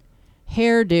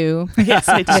hairdo. Yes,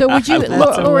 I did. So would you,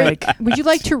 Lots of Lori? work. Would you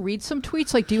like to read some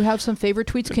tweets? Like, do you have some favorite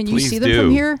tweets? Can you Please see them do.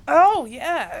 from here? Oh,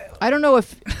 yeah. I don't know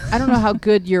how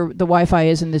good the Wi-Fi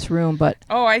is in this room, but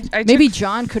Oh, I maybe took,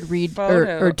 John could read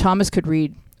photo. or Thomas could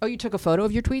read. Oh, you took a photo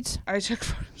of your tweets? I took,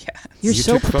 yeah. You're You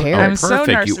so took photo- prepared. Oh, I'm so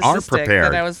perfect. You are narcissistic prepared.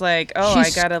 that I was like, She I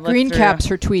gotta look screen through. caps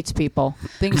her tweets, people.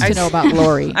 Things I to know about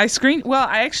Lori. I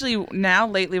actually now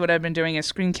lately what I've been doing is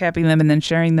screen capping them and then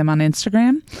sharing them on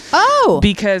Instagram Oh,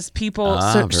 because people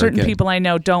very certain good. people I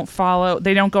know don't follow.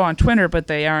 They don't go on Twitter, but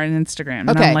they are on Instagram. And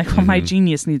Okay. I'm like, well, my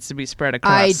genius needs to be spread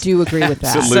across. I do agree with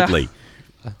that. Absolutely.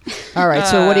 All right,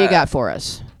 so what do you got for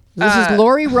us? This is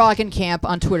Lori Roggenkamp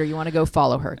on Twitter. You want to go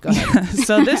follow her? Go ahead.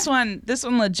 So this one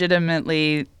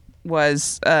legitimately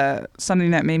was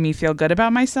something that made me feel good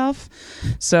about myself.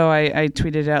 So I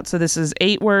tweeted out. So this is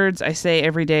 8 words I say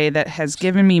every day that has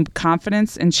given me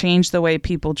confidence and changed the way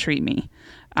people treat me.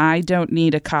 I don't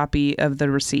need a copy of the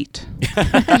receipt.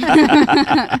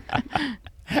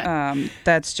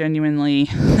 That genuinely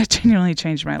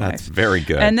changed my That's life. very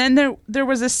good. And then there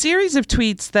was a series of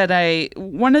tweets that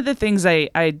one of the things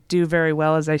I do very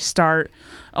well is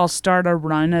I'll start a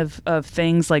run of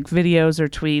things like videos or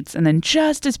tweets, and then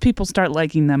just as people start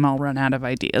liking them, I'll run out of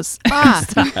ideas.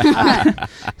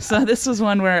 So this was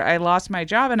one where I lost my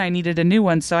job and I needed a new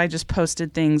one, so I just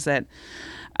posted things that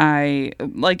I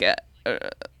like,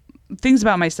 things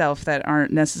about myself that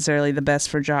aren't necessarily the best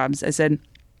for jobs. I said,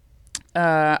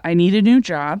 I need a new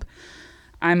job.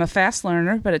 I'm a fast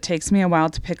learner, but it takes me a while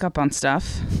to pick up on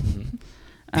stuff.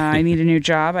 I need a new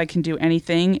job. I can do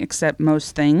anything except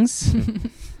most things.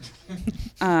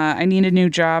 I need a new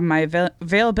job. My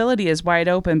availability is wide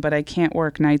open, but I can't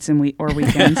work nights and or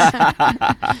weekends.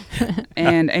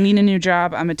 And I need a new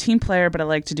job. I'm a team player, but I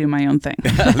like to do my own thing.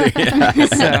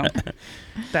 So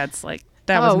that's like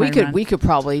that was my run. we could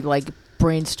probably like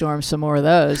brainstorm some more of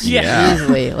those. Yeah.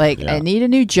 Easily. Like Yeah. I need a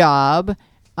new job.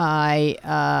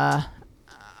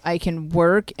 I can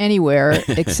work anywhere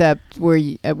except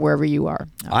wherever you are.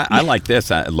 I like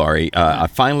this, Laurie. I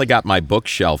finally got my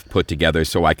bookshelf put together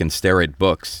so I can stare at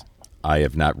books I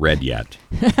have not read yet.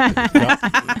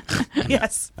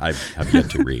 Yes. I have yet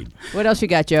to read. What else you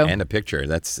got, Joe? And a picture.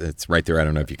 It's right there. I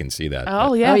don't know if you can see that.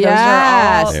 Oh yeah, Oh, those yes.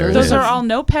 are all There it those is. are all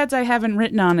notepads I haven't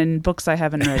written on and books I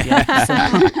haven't read yet. So.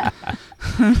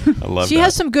 I love She that.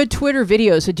 has some good Twitter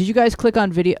videos. So did you guys click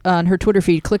on video on her Twitter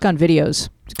feed? Click on videos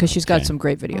because she's got Okay. some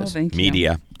great Oh, videos. thank you.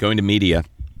 Media. Going to media.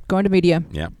 Going to media.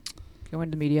 Yeah.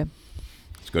 Going to media.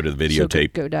 Let's go to the So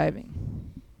videotape. go diving.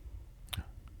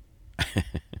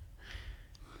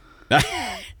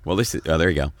 Well, this is, there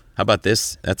you go. How about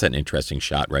this? That's an interesting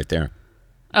shot right there.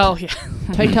 Oh yeah.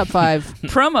 Tight top 5.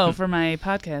 Promo for my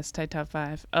podcast, Tight Top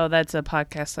 5. Oh, that's a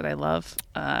podcast that I love.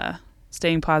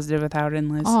 Staying Positive with Howard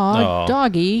and Liz. Aw, Oh.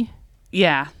 doggy.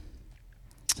 Yeah.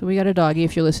 So we got a doggy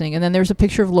if you're listening. And then there's a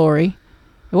picture of Lori.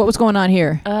 What was going on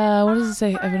here? What does it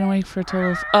say? I've been awake for a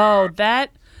total of... Oh, that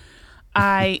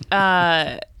I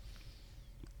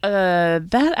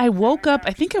woke up,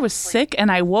 I think I was sick,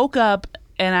 and I woke up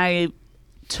and I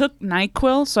took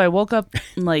NyQuil. So I woke up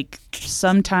like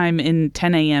sometime in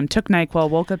 10 a.m., took NyQuil,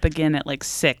 woke up again at like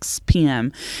 6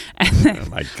 p.m. and then Oh,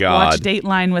 my God. watched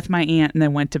Dateline with my aunt and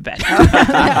then went to bed.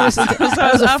 That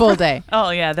was a full day. Oh,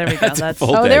 yeah, there we go. That's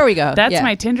full Oh, day. there we go. That's Yeah.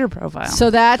 my Tinder profile. So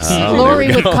that's Oh, Lori there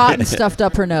we with go. cotton stuffed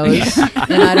up her nose.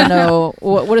 And I don't know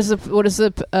what is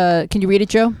the can you read it,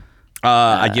 Joe?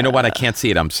 You know what? I can't see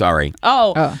it. I'm sorry.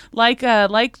 Oh, like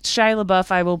Shia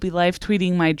LaBeouf, I will be live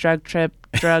tweeting my drug trip,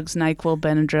 drugs, NyQuil,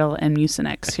 Benadryl, and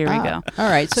Mucinex. Here we go. All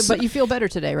right. So, but you feel better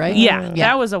today, right? Yeah,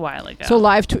 that was a while ago. So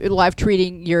live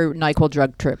tweeting your NyQuil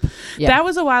drug trip. Yeah. That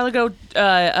was a while ago.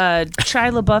 Shia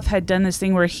LaBeouf had done this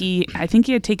thing where I think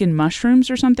he had taken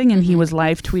mushrooms or something, and he was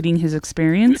live tweeting his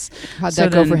experience. How'd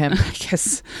that go for him? I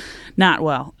guess not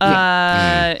well.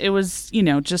 It was,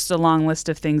 just a long list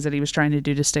of things that he was trying to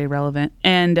do to stay relevant.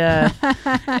 And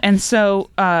and so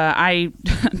I,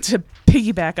 to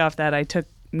piggyback off that, I took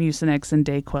Mucinex and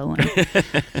Dayquil.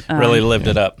 And, Really lived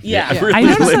it up. yeah. really I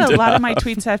noticed lived that a it lot of my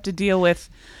tweets have to deal with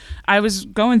I was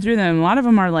going through them. A lot of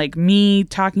them are like me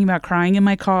talking about crying in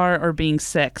my car or being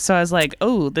sick. So I was like,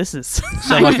 oh, this is. You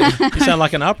sound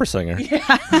like an opera singer.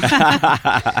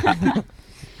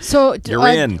 So, You're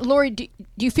in. Lori, do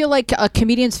you feel like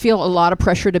comedians feel a lot of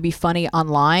pressure to be funny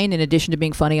online in addition to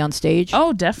being funny on stage?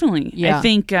 Oh, definitely. Yeah.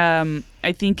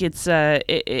 I think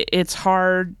it's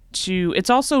hard to. It's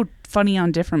also funny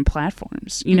on different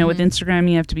platforms. You know, with Instagram,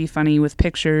 you have to be funny with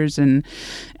pictures and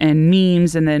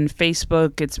memes, and then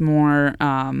Facebook, it's more.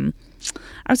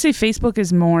 I would say Facebook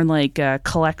is more like a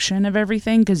collection of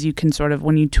everything because you can sort of,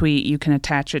 when you tweet, you can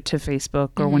attach it to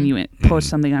Facebook or when you post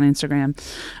something on Instagram.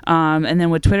 And then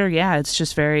with Twitter, it's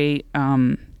just very,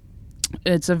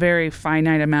 it's a very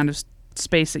finite amount of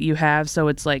space that you have. So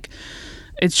it's like,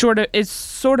 it sort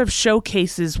of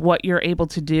showcases what you're able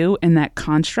to do in that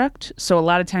construct. So a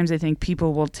lot of times I think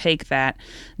people will take that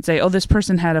and say, oh, this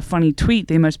person had a funny tweet,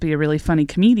 they must be a really funny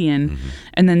comedian.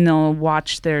 And then they'll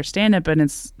watch their stand-up and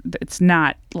it's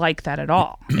not like that at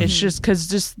all. It's just because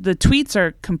the tweets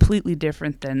are completely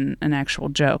different than an actual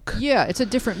joke. Yeah, it's a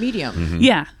different medium.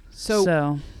 Yeah.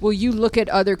 So will you look at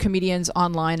other comedians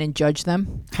online and judge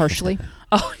them harshly?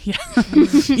 Oh, yeah.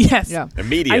 Yes. Yeah.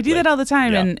 Immediately. I do that all the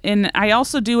time. Yeah. And I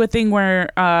also do a thing where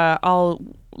I'll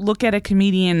look at a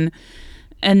comedian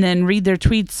and then read their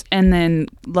tweets and then,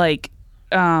 like,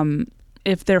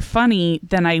 if they're funny,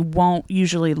 then I won't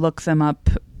usually look them up,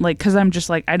 like, because I'm just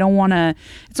like, I don't want to.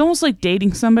 It's almost like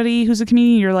dating somebody who's a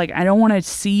comedian. You're like, I don't want to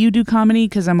see you do comedy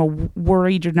because I'm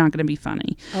worried you're not going to be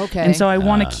funny. Okay. And so I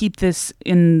want to keep this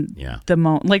in the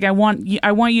moment. Like, I want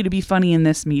you to be funny in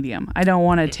this medium. I don't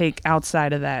want to take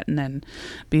outside of that and then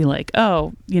be like,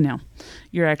 oh,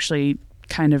 you're actually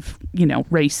kind of,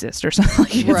 racist or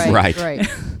something. Right.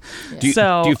 Do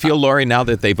you feel, Lori, now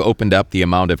that they've opened up the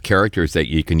amount of characters that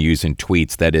you can use in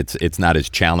tweets, that it's not as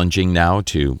challenging now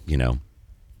to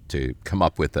come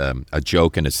up with a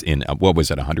joke in what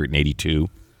was it, 182?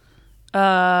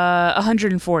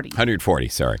 140. 140,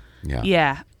 sorry. Yeah.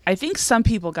 Yeah. I think some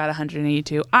people got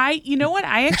 182. You know what?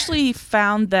 I actually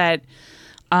found that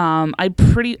I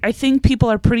think people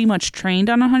are pretty much trained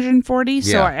on 140,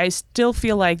 so I still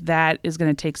feel like that is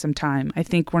going to take some time. I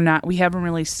think we haven't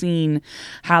really seen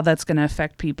how that's going to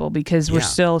affect people because we're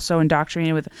still so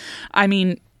indoctrinated with. I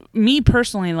mean, me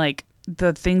personally, like,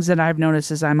 the things that I've noticed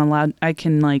is I don't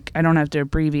have to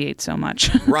abbreviate so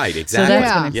much. Right, exactly. So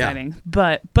that's been exciting.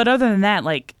 But other than that,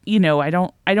 like, I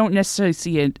don't necessarily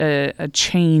see a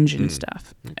change in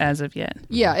stuff as of yet.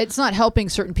 Yeah, it's not helping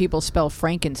certain people spell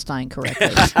Frankenstein correctly.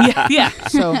 Yeah.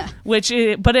 So,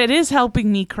 but it is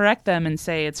helping me correct them and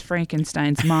say it's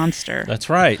Frankenstein's monster. That's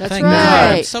right. That's Thank right.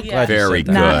 God. I'm so glad Very you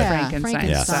said good. that. Not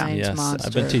Frankenstein's Yes, monster.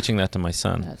 I've been teaching that to my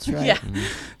son. That's right. Yeah.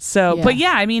 So, Yeah. but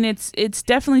yeah, I mean, it's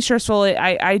definitely stressful.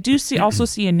 I do also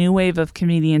see a new wave of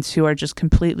comedians who are just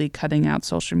completely cutting out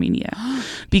social media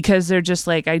because they're just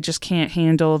like, I just can't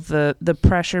handle the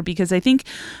pressure, because I think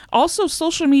also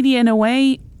social media in a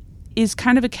way is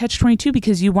kind of a catch-22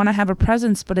 because you want to have a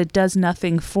presence, but it does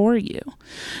nothing for you.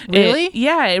 Really?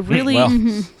 It really.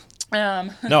 Well,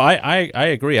 no, I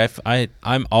agree.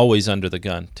 I'm always under the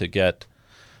gun to get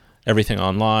everything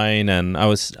online, and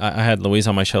I had Louise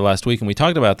on my show last week, and we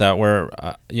talked about that, where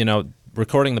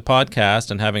recording the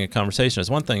podcast and having a conversation is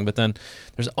one thing, but then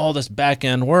there's all this back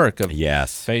end work of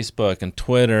Facebook and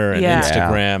Twitter and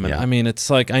Instagram, and I mean, it's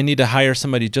like I need to hire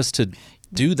somebody just to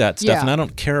do that stuff, and I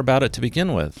don't care about it to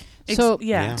begin with. So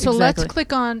exactly. let's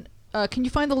click on. Can you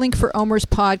find the link for Omer's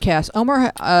podcast?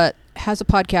 Omer has a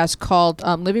podcast called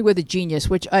Living with a Genius,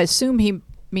 which I assume he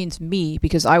means me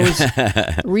because I was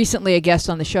recently a guest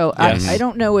on the show. Yes. I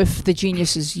don't know if the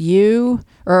genius is you,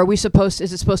 or is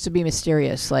it supposed to be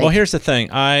mysterious? Like, well, here's the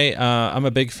thing. I'm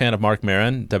a big fan of Mark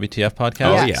Maron, WTF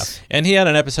podcast. Oh, yes. And he had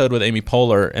an episode with Amy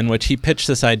Poehler in which he pitched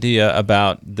this idea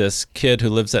about this kid who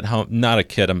lives at home, not a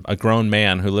kid, a grown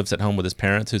man who lives at home with his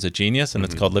parents who's a genius, and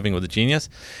it's called Living with a Genius.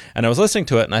 And I was listening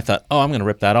to it, and I thought, I'm going to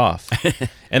rip that off.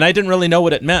 And I didn't really know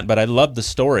what it meant, but I loved the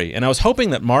story. And I was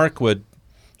hoping that Mark would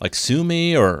sue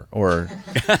me or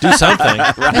do something.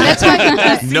 and that's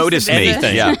how you, Notice me.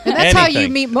 Anything. Yeah. and that's how you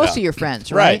meet most of your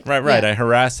friends, right? Right. Yeah. I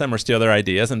harass them or steal their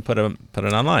ideas and put it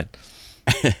online.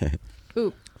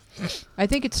 Ooh. I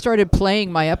think it started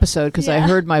playing my episode because I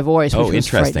heard my voice. Which was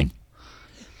Interesting.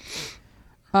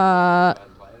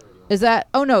 Is that?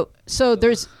 Oh no. So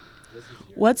there's.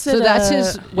 What's it? So that's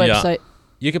his website.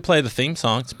 You could play the theme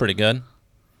song. It's pretty good.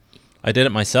 I did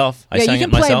it myself. I Yeah, sang you it can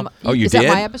play. myself. Oh, you is did?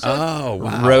 that my episode? Oh,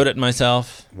 wow. Wrote it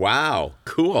myself. Wow.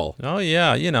 Cool. Oh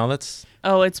yeah, that's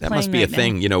Oh, it's That playing must be right a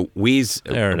thing. now. Weez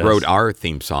There it wrote is. our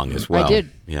theme song as well. I did.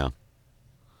 Yeah.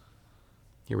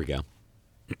 Here we go.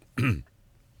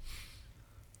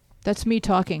 That's me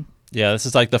talking. Yeah, this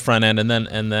is like the front end, and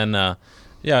then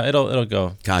yeah, it'll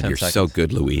go. God, 10 you're seconds. so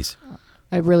good, Louise.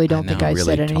 I really don't think I really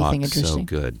said anything talk interesting. So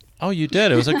good. Oh, you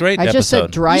did. It was a great I episode. just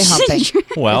said dry humping.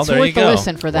 Well, It's there worth you the go.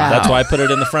 listen for that. That's why I put it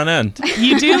in the front end.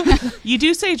 You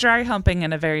do say dry humping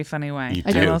in a very funny way. You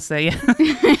I do. will say.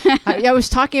 Yeah. I was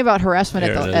talking about harassment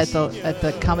Here it is. at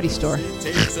the comedy store.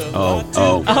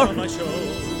 Oh. My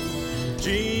show.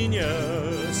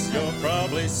 Genius, you're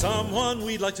probably someone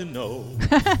we'd like to know.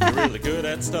 You're really good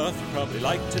at stuff, you probably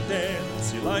like to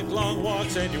dance. You like long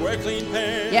walks and you wear clean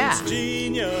pants. Yeah.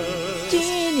 Genius.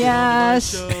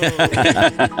 Genius.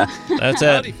 That's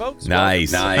it.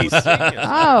 Nice.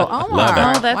 Oh, Omar. Love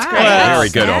it. Oh, that's Wow, great. Very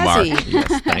good, Omar. snazzy.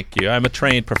 Yes, thank you. I'm a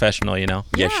trained professional, you know.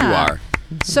 Yes, you Yeah. are.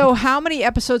 So how many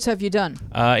episodes have you done?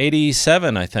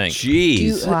 87, I think.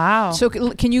 Jeez. Wow. So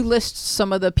can you list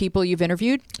some of the people you've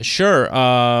interviewed? Sure.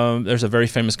 There's a very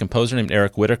famous composer named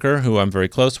Eric Whitacre, who I'm very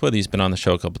close with. He's been on the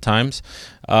show a couple times.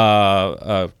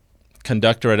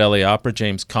 Conductor at LA Opera,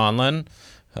 James Conlon,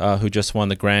 who just won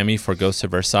the Grammy for Ghosts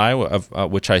of Versailles,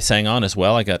 which I sang on as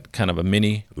well. I got kind of a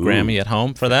mini Grammy at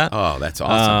home for that. Oh, that's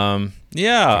awesome.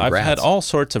 Yeah, Congrats. I've had all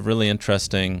sorts of really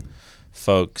interesting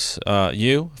folks.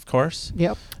 You, of course.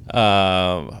 Yep.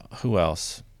 Who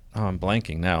else? Oh, I'm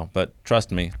blanking now, but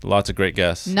trust me, lots of great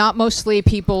guests. Not mostly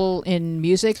people in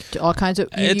music, all kinds of.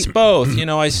 It's both. You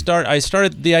know, I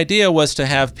started. The idea was to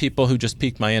have people who just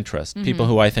piqued my interest, people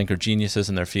who I think are geniuses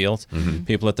in their fields,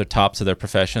 people at the tops of their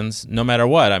professions. No matter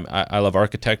what, I love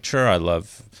architecture. I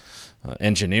love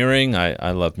engineering.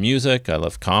 I love music. I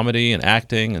love comedy and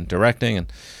acting and directing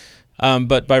and.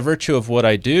 But by virtue of what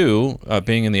I do,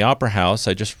 being in the opera house,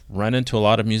 I just run into a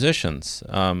lot of musicians.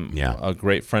 A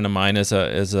great friend of mine is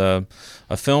a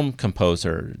film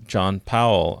composer, John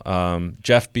Powell.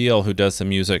 Jeff Beal, who does the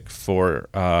music for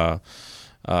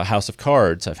House of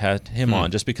Cards. I've had him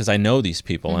on just because I know these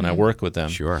people and I work with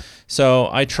them. Sure. So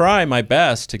I try my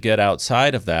best to get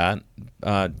outside of that.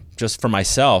 Just for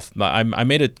myself. I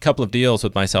made a couple of deals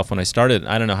with myself when I started.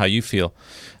 I don't know how you feel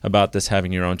about this,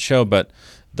 having your own show, but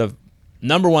the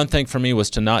number one thing for me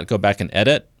was to not go back and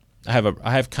edit. I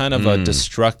have kind of a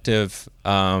destructive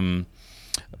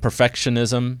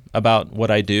perfectionism about what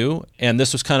I do, and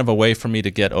this was kind of a way for me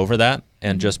to get over that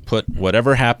and just put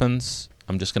whatever happens,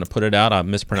 I'm just going to put it out. I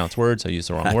mispronounce words, I use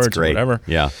the wrong That's words, great. or whatever.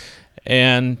 Yeah.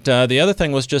 And the other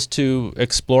thing was just to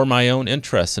explore my own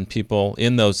interests and people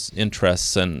in those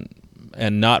interests and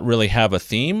not really have a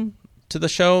theme to the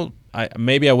show.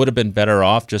 Maybe I would have been better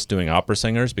off just doing opera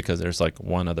singers because there's like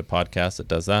one other podcast that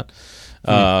does that.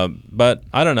 But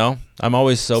I don't know. I'm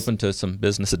always open to some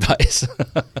business advice.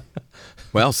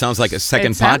 Well, sounds like a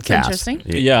second It sounds podcast. interesting.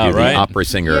 Yeah, You're right. The opera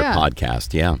singer Yeah.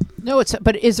 podcast. Yeah. No,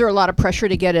 but is there a lot of pressure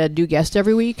to get a new guest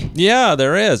every week? Yeah,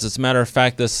 there is. As a matter of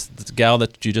fact, this gal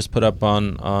that you just put up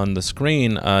on the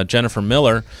screen, Jennifer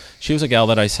Miller, she was a gal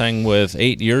that I sang with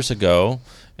 8 years ago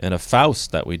in a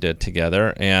Faust that we did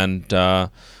together. And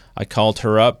I called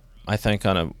her up, I think,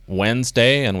 on a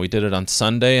Wednesday, and we did it on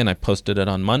Sunday, and I posted it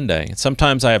on Monday.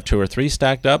 Sometimes I have 2 or 3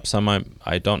 stacked up. Some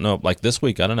I don't know. Like this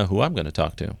week, I don't know who I'm going to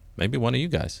talk to. Maybe one of you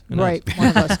guys. Who knows? Right, one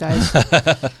of us guys.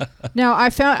 Now,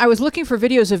 I was looking for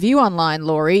videos of you online,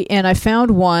 Lori, and I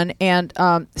found one, and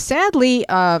sadly,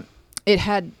 it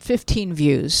had 15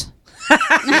 views.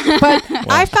 But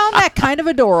I found that kind of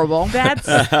adorable. That's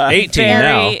 18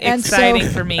 now. very And so- exciting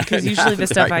for me because usually the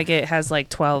stuff I get has like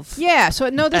 12. Yeah, so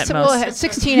no, this At well, it most. had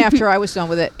 16 after I was done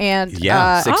with it, and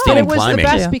Yeah, 16 but and it was climbing. the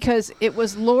best Yeah. because it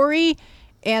was Lori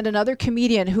and another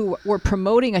comedian who were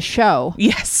promoting a show.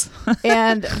 Yes.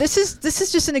 And this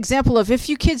is just an example of if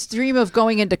you kids dream of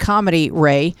going into comedy,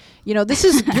 Ray, this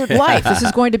is your life. This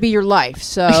is going to be your life.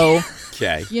 So,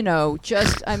 Okay.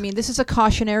 this is a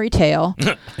cautionary tale.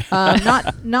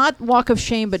 Not Walk of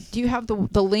Shame, but do you have the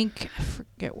link? I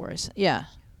forget where is. Yeah.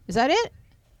 Is that it?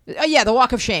 Yeah, the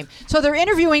Walk of Shame. So they're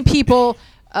interviewing people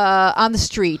on the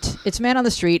street. It's Man on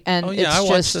the Street, and Oh, yeah, it's I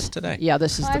watched just this today. Yeah,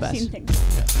 this is the I've best. seen things.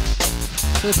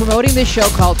 So they're promoting this show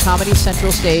called Comedy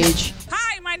Central Stage.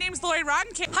 Hi, my name's Lori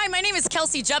Roddenkamp. Hi, my name is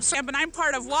Kelsey Jepson. And I'm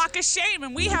part of Walk of Shame,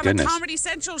 and we have Goodness. a Comedy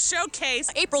Central showcase.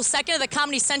 April 2nd at the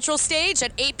Comedy Central stage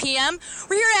at 8 p.m.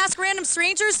 We're here to ask random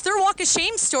strangers their Walk of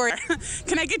Shame story.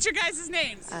 Can I get your guys'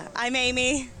 names? I'm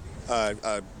Amy.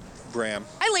 Graham.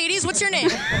 Hi, ladies. What's your name?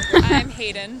 I'm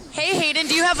Hayden. Hey, Hayden.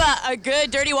 Do you have a good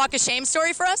dirty Walk of Shame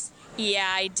story for us? Yeah,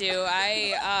 I do.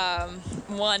 I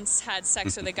once had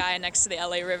sex with a guy next to the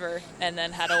LA River and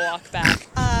then had to walk back.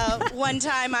 One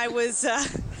time I was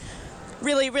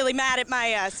really, really mad at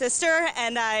my sister,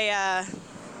 and I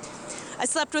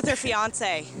slept with her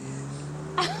fiance,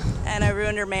 and I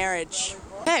ruined her marriage.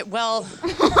 Okay, well,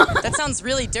 that sounds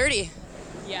really dirty.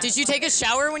 Yeah. Did you take a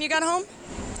shower when you got home?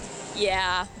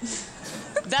 Yeah.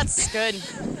 That's good.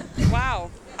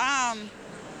 Wow.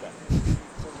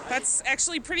 That's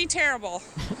actually pretty terrible,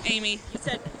 Amy. You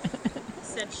said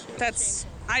That's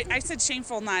I said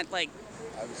shameful, not like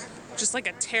just like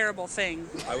a terrible thing.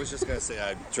 I was just going to say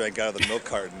I drank out of the milk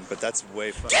carton, but that's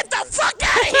way fun. Get the fuck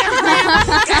out of here, man!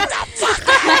 Get the fuck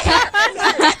out of here!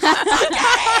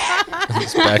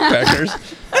 These backpackers.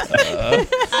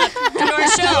 Come to our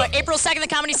show, April 2nd, the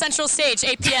Comedy Central stage,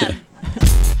 8 p.m.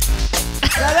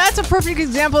 Now that's a perfect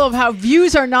example of how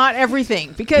views are not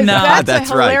everything, because No.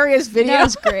 that's a right. hilarious video. That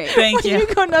was great. Thank you. You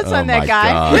go nuts Oh on that my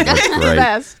guy. God, that's the great.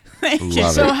 best.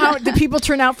 Love So it. how did people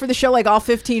turn out for the show? Like all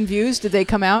 15 views? Did they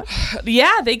come out?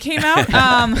 Yeah, they came out.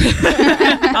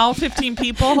 All 15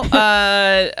 people.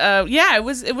 Yeah, it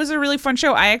was a really fun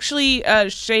show. I actually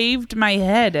shaved my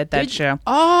head at that show.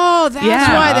 Oh, that's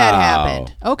Yeah. why that Wow.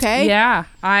 happened. Okay. Yeah,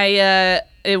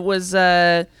 it was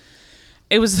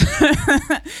it was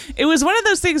it was one of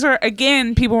those things where,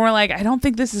 again, people were like, I don't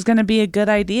think this is going to be a good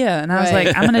idea, and I was Right.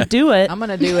 like, I'm going to do it. I'm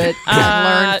gonna do it and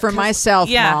learn for 'cause- myself,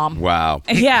 yeah. Mom. Wow.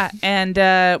 Yeah, and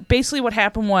basically what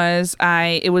happened was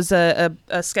it was a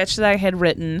sketch that I had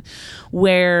written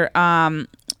where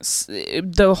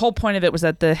the whole point of it was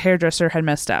that the hairdresser had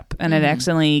messed up and had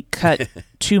accidentally cut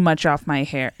too much off my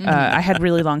hair. I had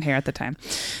really long hair at the time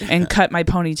and cut my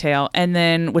ponytail, and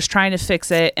then was trying to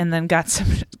fix it, and then got some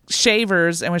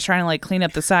shavers and was trying to like clean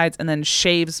up the sides, and then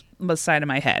shaves the side of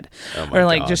my head, or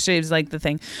like God. just shaves like the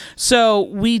thing. So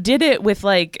we did it with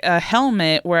like a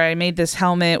helmet, where I made this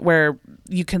helmet where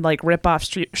you can like rip off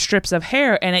strips of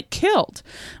hair, and it killed.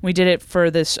 We did it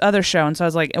for this other show, and so I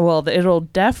was like, well, it'll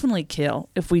definitely kill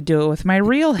if we do it with my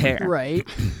real hair. Right.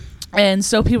 And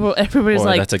so everybody's Boy,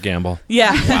 like, that's a gamble.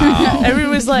 yeah. Wow.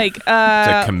 Everybody's like, It's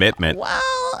a commitment. well,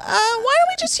 why don't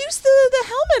we just use the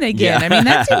helmet again? Yeah. I mean,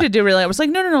 that seemed to do really. I was like,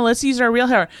 no, let's use our real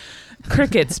hair.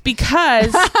 Crickets,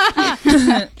 because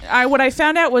what I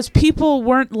found out was people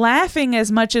weren't laughing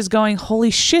as much as going,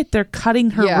 holy shit, they're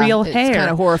cutting her real hair. It's kind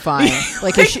of horrifying.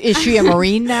 Like, is she a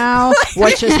Marine now?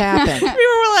 What just happened? People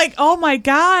were like, oh my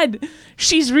God,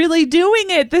 she's really doing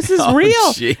it. This is real.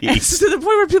 jeez. And to the point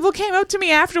where people came up to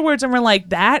me afterwards and were like,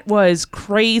 that was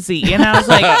crazy. And I was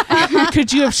like,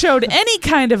 could you have showed any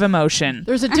kind of emotion?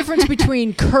 There's a difference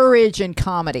between courage and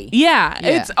comedy. Yeah,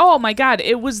 Yeah. it's oh my God,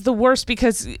 it was the worst,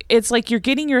 because it's like you're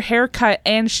getting your hair cut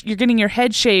and you're getting your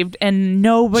head shaved and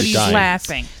nobody's Dying.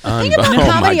 laughing. The thing about Oh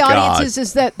my comedy God. audiences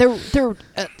is that they're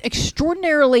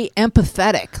extraordinarily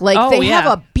empathetic. Like Oh, they yeah.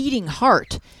 have a beating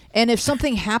heart, and if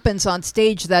something happens on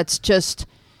stage that's just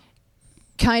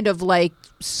kind of like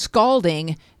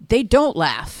scalding, they don't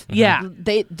laugh. Yeah.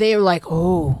 They're like,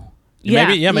 oh. Yeah.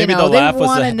 Maybe You the know, laugh they was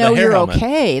want to the know hair you're helmet.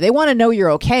 okay. They want to know you're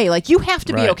okay. Like you have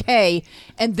to be Right. okay,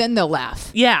 and then they'll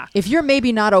laugh. Yeah. If you're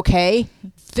maybe not okay,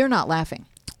 they're not laughing.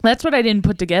 That's what I didn't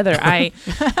put together. I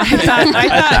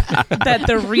thought that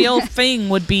the real thing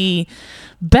would be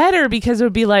better, because it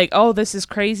would be like, oh, this is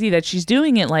crazy that she's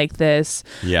doing it like this.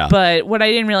 Yeah. But what I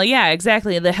didn't really, yeah,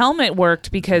 exactly. The helmet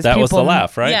worked because That people, was the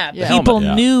laugh, right? Yeah, The people helmet,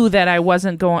 yeah. knew that I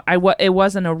wasn't going. It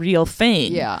wasn't a real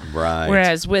thing. Yeah. Right.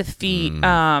 Whereas with the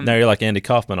Now you're like Andy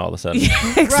Kaufman all of a sudden.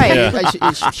 Right. Yeah.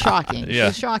 It's shocking. Yeah.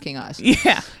 She's shocking us.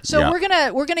 yeah. So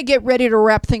Yeah. we're gonna get ready to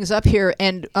wrap things up here,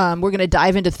 and we're gonna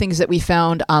dive into things that we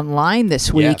found online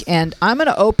this week. Yes. And I'm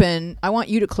gonna open. I want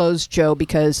you to close, Joe,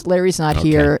 because Larry's not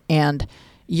here, and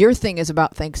your thing is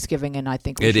about Thanksgiving, and I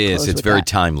think we It should is. close It's with very that.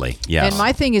 timely. Yes. And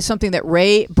my thing is something that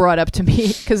Ray brought up to me,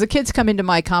 because the kids come into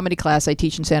my comedy class I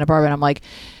teach in Santa Barbara, and I'm like,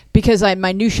 because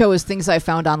my new show is things I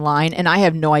found online, and I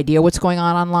have no idea what's going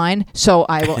on online, so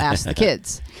I will ask the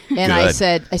kids. And I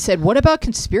Good. said, what about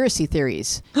conspiracy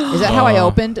theories? Is that how I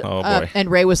opened? Oh, boy. And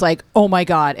Ray was like, oh my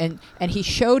God. And he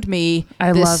showed me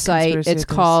I this love site. conspiracy It's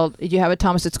theories. called, do you have it,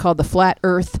 Thomas? It's called the Flat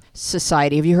Earth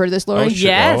Society. Have you heard of this, Lori? Oh, shit.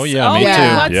 Yes. Oh, yeah, me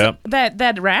too. what's- Yep.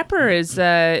 That rapper is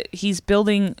he's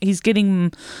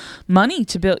getting money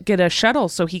to get a shuttle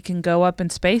so he can go up in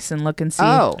space and look and see.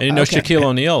 Oh, And you know okay. Shaquille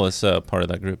O'Neal is part of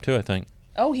that group too, I think.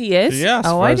 Oh, he is? Yeah, as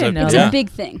Oh, far I as didn't I- know It's that. a big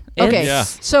thing. Okay. Yeah.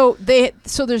 So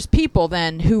there's people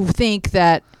then who think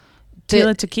that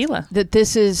Tila Tequila. that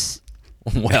this is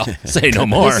Well, say no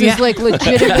more. this is like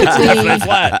legitimately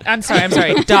Flat. I'm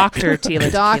sorry. Dr.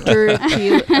 Tila. Dr.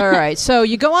 T. All right. So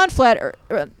you go on Flat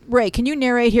Ray, can you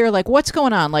narrate here, like, what's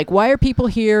going on? Like, why are people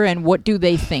here, and what do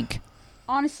they think?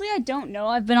 Honestly, I don't know.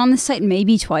 I've been on the site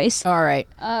maybe twice. All right.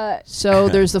 So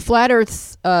there's the Flat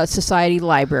Earth Society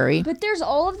Library. But there's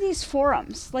all of these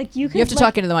forums. Like you can You have to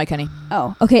talk into the mic, honey.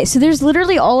 Oh, okay. So there's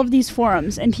literally all of these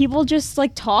forums, and people just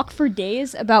like talk for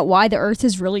days about why the Earth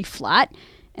is really flat.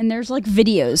 and there's like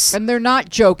videos. And they're not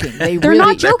joking. They're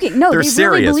not joking. No, they're they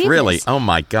serious. really believe this. Oh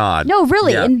my God. No,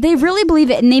 really, Yeah. and they really believe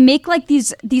it, and they make like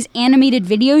these animated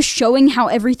videos showing how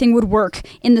everything would work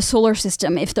in the solar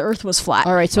system if the Earth was flat.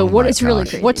 All right, so it's really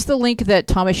crazy. What's the link that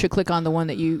Thomas should click on? The one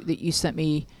that you sent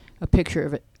me a picture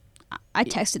of it. I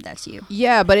texted that to you.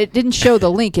 Yeah, but it didn't show the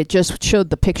link. It just showed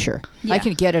the picture. Yeah. I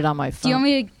can get it on my phone. Do you want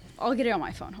me to? I'll get it on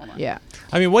my phone. Hold on. Yeah.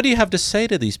 I mean, what do you have to say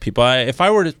to these people? If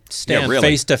I were to stand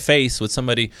face to face with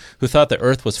somebody who thought the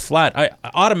Earth was flat, I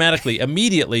automatically,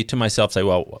 immediately to myself say,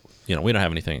 well, we don't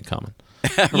have anything in common.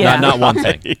 Not one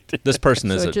thing. This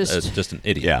person is just an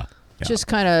idiot. Yeah. Just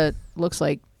kind of looks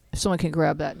like if someone can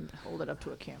grab that and hold it up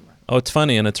to a camera. Oh, it's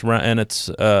funny, and it's round.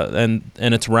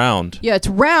 Yeah, it's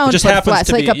round. It just but happens flat.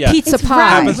 to It's be like a pizza It pie.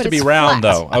 happens but to be it's round,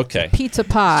 flat. though. Okay, pizza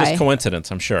pie. It's just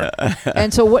coincidence, I'm sure.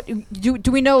 And so, what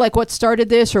do we know? Like, what started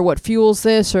this, or what fuels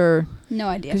this, or no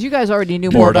idea? Because you guys already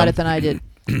knew more about it than I did.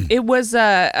 It was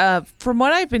from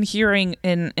what I've been hearing,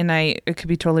 and it could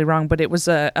be totally wrong, but it was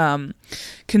a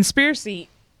conspiracy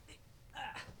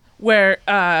where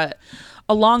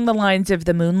along the lines of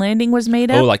the moon landing was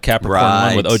made up. Oh, like Capricorn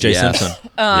 1 with O.J. Simpson.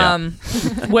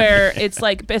 Where it's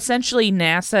like essentially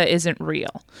NASA isn't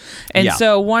real. And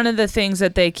so one of the things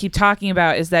that they keep talking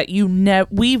about is that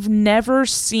we've never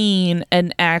seen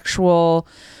an actual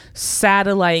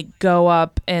satellite go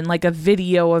up and like a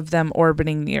video of them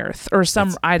orbiting the Earth or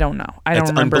I don't know. I don't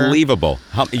remember. It's unbelievable.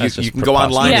 You can go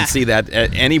online and see that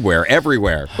anywhere,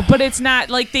 everywhere. But it's not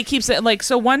like they keep saying like,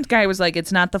 so one guy was like,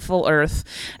 it's not the full Earth.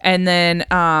 And then,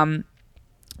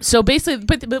 so basically,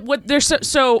 but what there's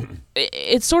so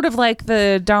it's sort of like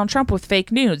the Donald Trump with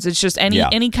fake news. It's just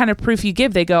any kind of proof you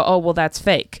give, they go, oh, well, that's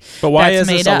fake. But why that's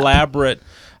is this elaborate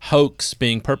hoax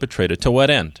being perpetrated? To what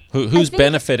end? Who's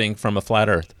benefiting from a flat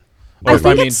Earth? Or I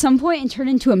think at some point it turned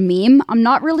into a meme. I'm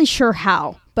not really sure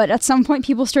how, but at some point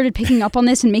people started picking up on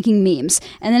this and making memes.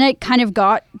 And then it kind of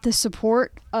got the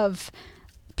support of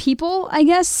people, I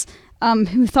guess,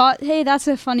 who thought, hey, that's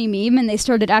a funny meme. And they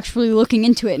started actually looking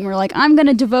into it and were like, I'm going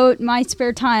to devote my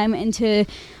spare time into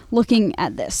looking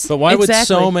at this. But why would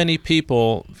so many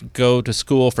people go to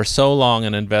school for so long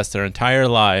and invest their entire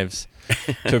lives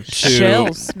to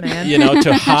Shells, man.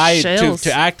 to hide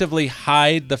to actively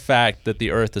hide the fact that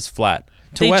the Earth is flat?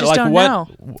 They just don't know.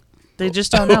 They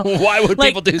just don't know. Why would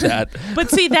people do that? But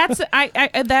see, that's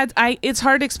it's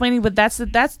hard explaining, but that's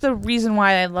the reason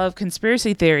why I love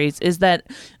conspiracy theories is that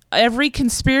every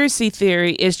conspiracy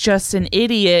theory is just an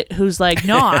idiot who's like,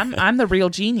 no, I'm the real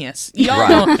genius. Y'all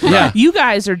don't. Yeah. You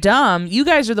guys are dumb. You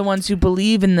guys are the ones who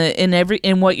believe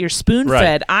in what you're spoon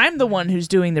fed. I'm the one who's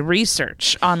doing the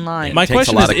research online. My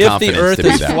question is, if the Earth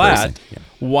is flat,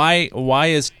 why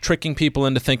is tricking people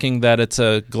into thinking that it's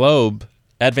a globe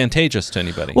advantageous to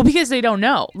anybody? Well, because they don't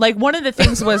know. Like one of the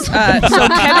things was so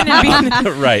Kevin and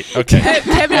Bean. Right. Okay.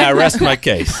 I rest my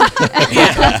case.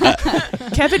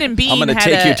 Kevin and Bean. I'm going to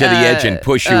take you to the edge and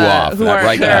push you off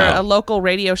right now. A local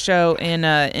radio show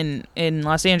in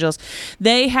Los Angeles.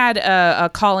 They had a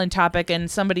call-in topic,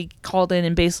 and somebody called in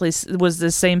and basically was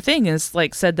the same thing as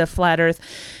like said the flat Earth.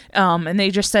 And they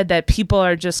just said that people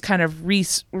are just kind of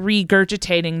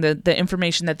regurgitating the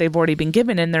information that they've already been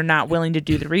given, and they're not willing to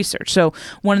do the research. So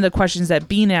one of the questions that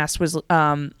Bean asked was,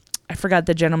 I forgot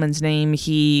the gentleman's name.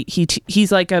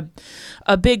 He's like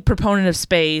a big proponent of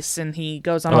space, and he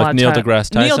goes on a lot of Neil time. deGrasse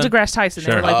Tyson? Neil deGrasse Tyson.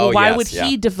 Sure. They were like, well, why would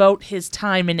he devote his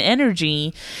time and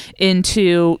energy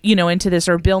into this,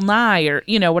 or Bill Nye, or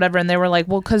whatever? And they were like,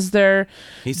 well, because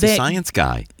he's a science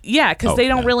guy. Yeah, because they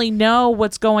don't really know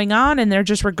what's going on, and they're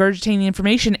just regurgitating the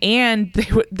information, and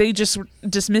they just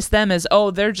dismiss them as,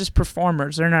 oh, they're just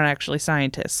performers. They're not actually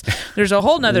scientists. There's a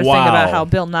whole nother thing about how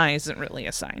Bill Nye isn't really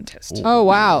a scientist. Oh,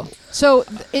 wow. So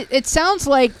it sounds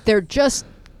like they're just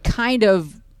kind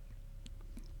of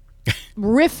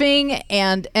riffing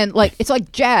and like it's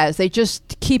like jazz. They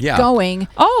just keep going.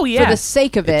 Oh yeah, for the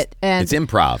sake of it, and it's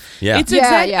improv. Yeah, it's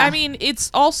exactly. I mean,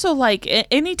 it's also like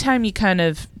anytime you kind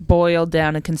of boil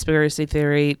down a conspiracy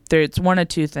theory, it's one of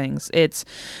two things. It's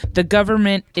the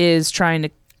government is trying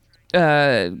to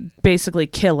basically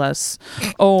kill us,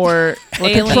 or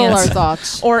aliens control our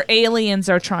thoughts, or aliens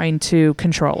are trying to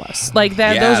control us. Like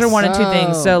that. Yes. Those are one of two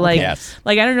things. So like,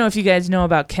 like I don't know if you guys know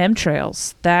about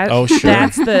chemtrails. That's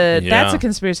a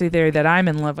conspiracy theory that I'm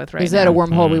in love with right now. Is that a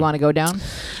wormhole we want to go down?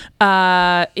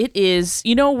 It is.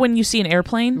 When you see an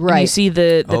airplane, and you see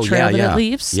the trail that it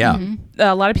leaves. Yeah. Mm-hmm.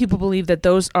 A lot of people believe that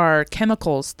those are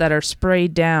chemicals that are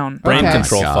sprayed down. Brain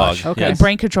control fog. Okay. Yeah,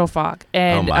 brain control fog.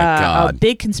 And a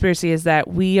big conspiracy is that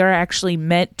we are actually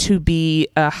meant to be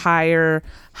a higher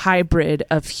hybrid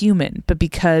of human, but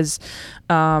because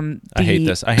I hate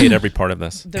this. I hate every part of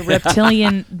this. The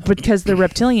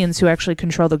reptilians who actually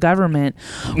control the government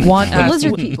want The us.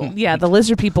 lizard people. Yeah, the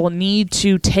lizard people need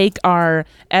to take our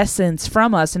essence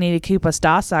from us and need to keep us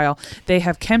docile. They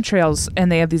have chemtrails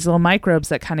and they have these little microbes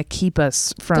that kind of keep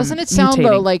us from. Doesn't it sound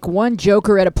though mutating. like one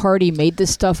joker at a party made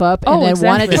this stuff up and Oh, then exactly.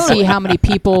 wanted to see how many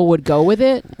people would go with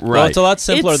it? Well, it's a lot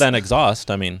simpler It's- than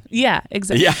exhaust. I mean, Yeah,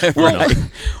 exactly. Yeah, right.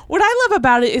 What I love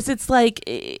about it is it's like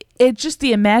it's just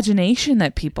the imagination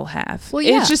that people have. Well,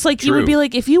 yeah. It's just like you True. would be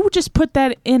like, if you would just put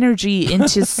that energy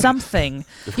into something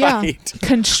Yeah. Right.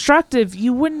 constructive,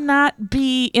 you would not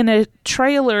be in a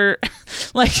trailer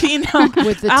like,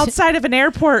 With the outside of an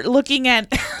airport looking at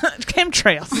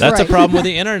chemtrails. that's a Right. problem with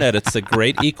the internet. It's a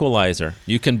great equalizer.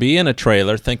 You can be in a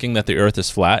trailer thinking that the Earth is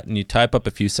flat, and you type up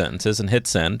a few sentences and hit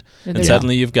send, And and there-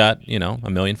 suddenly you've got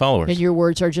 1 million followers. And your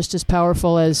words are just as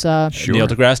powerful as Neil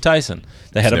deGrasse Tyson,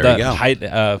 the head There of you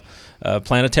go. the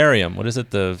planetarium. What is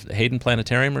it? The Hayden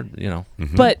Planetarium, or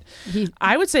But he,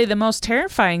 I would say the most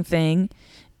terrifying thing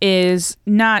is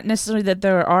not necessarily that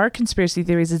there are conspiracy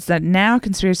theories, it's that now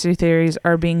conspiracy theories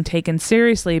are being taken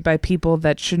seriously by people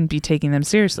that shouldn't be taking them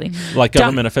seriously. like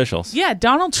government officials. Yeah,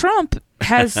 Donald Trump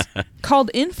has called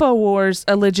InfoWars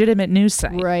a legitimate news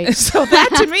site. Right. So that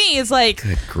to me is like,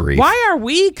 grief. why are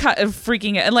we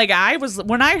freaking out? Like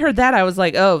when I heard that, I was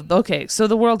like, oh, okay, so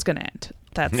the world's going to end.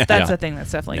 That's Yeah. the thing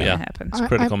that's definitely going to happen. It's a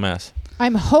critical mass.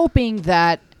 I'm hoping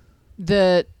that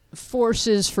the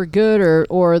forces for good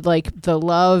or like the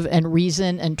love and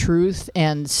reason and truth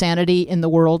and sanity in the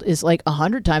world is like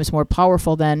 100 times more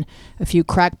powerful than a few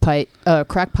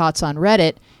crackpots on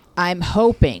Reddit. I'm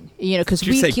hoping, because Did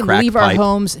you we say can crack leave our pipe?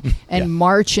 homes and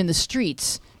march in the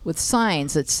streets with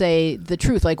signs that say the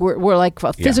truth. Like we're like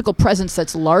a physical presence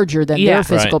that's larger than Yeah. their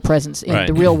physical Right. presence in Right.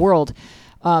 the real world.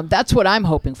 That's what I'm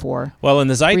hoping for. Well, in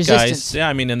the zeitgeist, Resistance.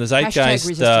 in the Hashtag zeitgeist,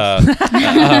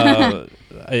 resistance.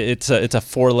 it's a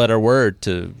 4-letter word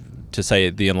to say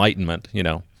the Enlightenment.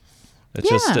 It's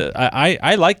just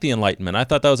I like the Enlightenment. I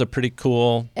thought that was a pretty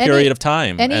cool period of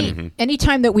time. Any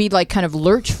time that we like kind of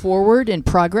lurch forward in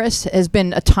progress has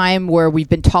been a time where we've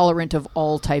been tolerant of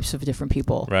all types of different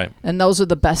people. Right. And those are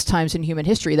the best times in human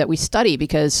history that we study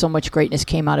because so much greatness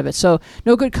came out of it. So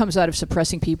no good comes out of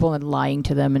suppressing people and lying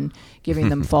to them and giving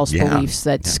them false beliefs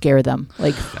that scare them.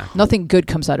 Like nothing good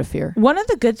comes out of fear. One of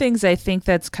the good things I think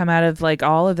that's come out of like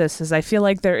all of this is I feel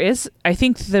like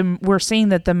we're seeing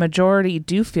that the majority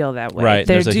do feel that way. Right.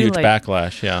 They There's a do, huge like,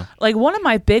 backlash. Yeah. Like one of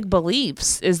my big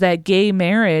beliefs is that gay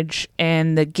marriage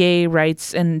and the gay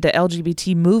rights and the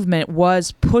LGBT movement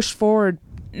was pushed forward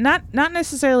not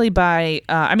necessarily by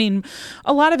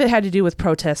a lot of it had to do with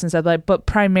protests and stuff like, but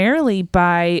primarily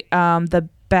by the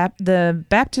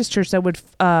Baptist church that would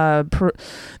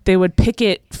they would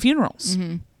picket funerals.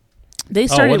 Mm-hmm. They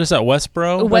started. What is that?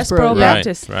 Westboro? Westboro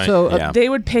Baptist. Right. So they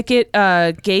would picket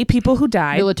gay people who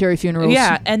died. military funerals.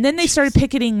 Yeah, and then they started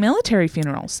picketing military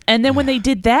funerals. And then when they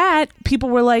did that, people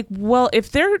were like, well,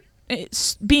 if they're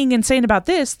being insane about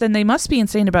this, then they must be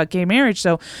insane about gay marriage.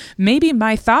 So maybe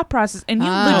my thought process, and you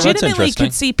that's legitimately interesting.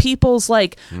 could see people's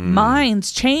like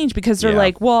minds change because they're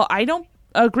like, well, I don't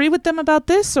agree with them about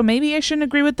this, so maybe I shouldn't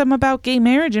agree with them about gay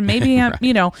marriage, and maybe I'm,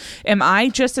 am I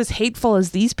just as hateful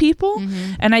as these people?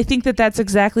 Mm-hmm. And I think that that's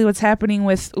exactly what's happening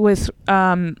with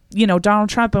Donald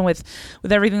Trump and with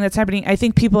everything that's happening. I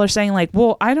think people are saying like,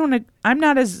 well, I'm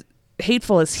not as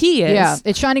hateful as he is. Yeah,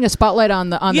 it's shining a spotlight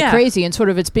on the crazy, and sort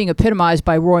of it's being epitomized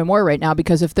by Roy Moore right now,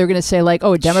 because if they're going to say like,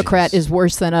 oh, a Democrat is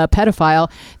worse than a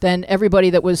pedophile, then everybody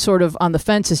that was sort of on the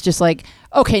fence is just like,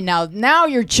 okay, now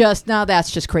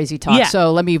that's just crazy talk. Yeah.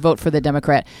 So let me vote for the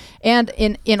Democrat. And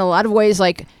in a lot of ways,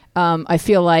 like I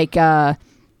feel like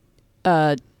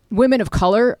women of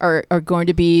color are going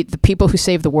to be the people who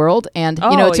save the world. And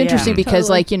it's interesting because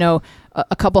like a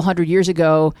couple hundred years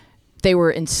ago, they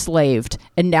were enslaved,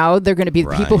 and now they're going to be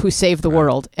the people who save the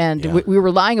world. And we were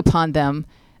relying upon them.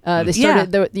 They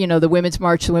started the Women's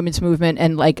March, the women's movement,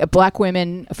 and like black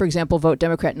women, for example, vote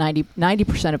Democrat.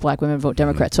 90% of black women vote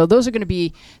Democrat. So those are going to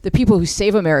be the people who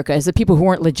save America, as the people who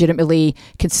weren't legitimately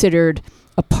considered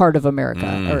a part of America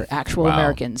or actual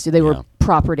Americans. They were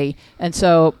property. And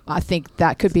so I think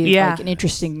that could be like an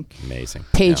interesting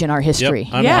page in our history.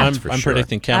 Yep. I'm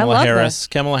predicting Kamala Harris,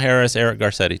 Eric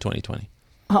Garcetti 2020.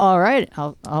 All right,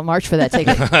 I'll march for that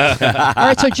ticket. All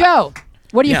right, so Joe,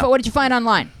 what did you find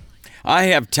online? I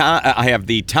have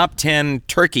the top 10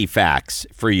 turkey facts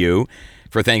for you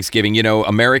for Thanksgiving.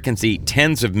 Americans eat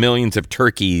tens of millions of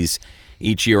turkeys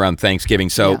each year on Thanksgiving,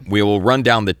 so we will run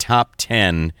down the top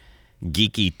 10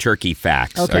 geeky turkey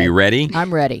facts. Okay. Are you ready?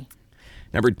 I'm ready.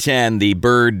 Number 10, the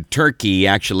bird turkey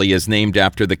actually is named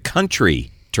after the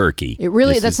country Turkey.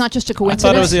 That's not just a coincidence? I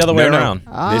thought it was the other way around.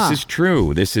 This is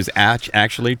true. This is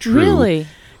actually true. Really?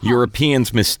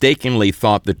 Europeans mistakenly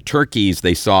thought the turkeys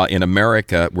they saw in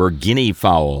America were guinea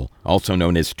fowl, also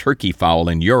known as turkey fowl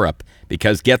in Europe,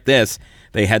 because, get this,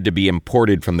 they had to be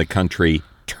imported from the country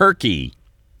Turkey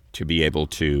to be able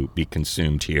to be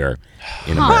consumed here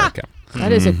in America.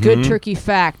 That is a good turkey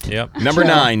fact. Yep. Number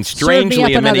 9,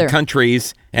 strangely in many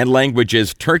countries and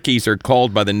languages, turkeys are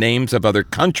called by the names of other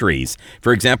countries.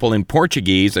 For example, in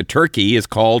Portuguese, a turkey is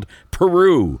called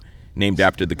Peru, named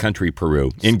after the country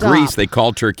Peru. In Greece, they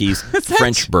call turkeys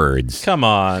French birds. Come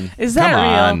on. Is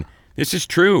that real? This is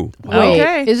true. Wait,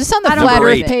 Okay. is this on the Flat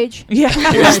Earth page? Yeah.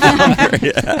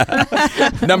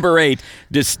 Number 8,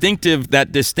 that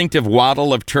distinctive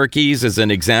waddle of turkeys is an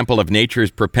example of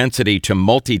nature's propensity to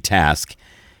multitask.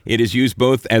 It is used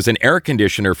both as an air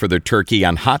conditioner for the turkey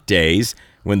on hot days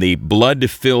when the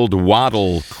blood-filled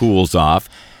waddle cools off.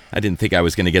 I didn't think I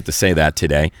was going to get to say that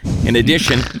today. In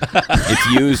addition, it's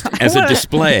used as a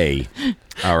display,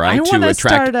 all right, to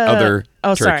attract other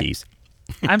turkeys. Sorry.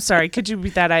 I'm sorry. Could you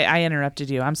repeat that? I interrupted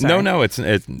you. I'm sorry. No, it's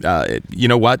you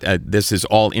know what? This is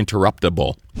all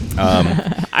interruptible.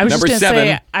 I was just going to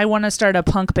say, I want to start a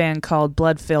punk band called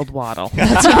Blood-Filled Waddle. So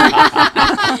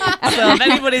if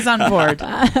anybody's on board,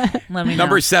 let me know.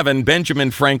 Number 7,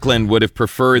 Benjamin Franklin would have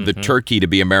preferred the turkey to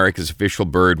be America's official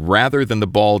bird rather than the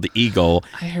bald eagle.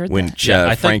 I heard that. Which,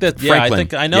 I think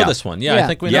I know this one. Yeah, I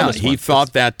think we know this one. He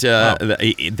thought that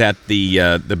that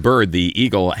the bird, the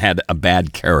eagle, had a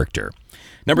bad character.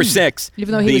 Number 6,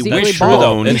 even though he was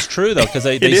wishbone. It's true, though, because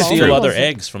they steal other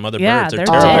eggs from other birds. They're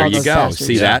there you go.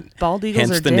 See that? Bald eagles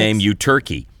Hence are the name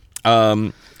Euturkey.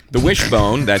 The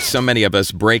wishbone that so many of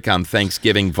us break on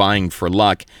Thanksgiving vying for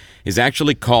luck is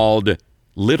actually called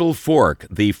Little Fork,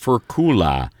 the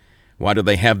furcula. Why do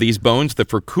they have these bones? The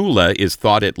furcula is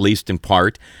thought, at least in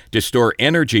part, to store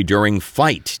energy during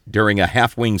a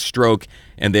half-wing stroke,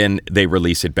 and then they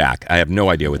release it back. I have no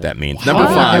idea what that means. Number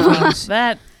 5.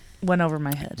 That went over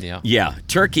my head. Yeah.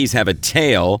 Turkeys have a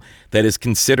tail that is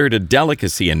considered a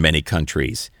delicacy in many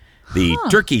countries. The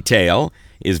turkey tail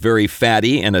is very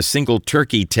fatty, and a single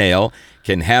turkey tail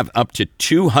can have up to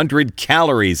 200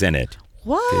 calories in it.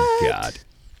 What? Good God.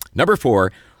 Number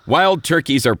 4, wild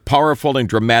turkeys are powerful and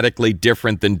dramatically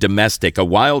different than domestic. A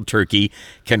wild turkey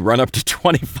can run up to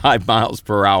 25 miles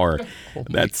per hour.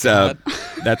 That's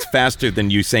faster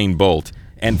than Usain Bolt.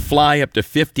 And fly up to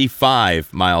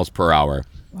 55 miles per hour.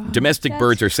 Wow, domestic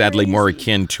birds are sadly more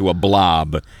akin to a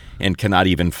blob and cannot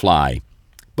even fly.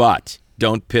 But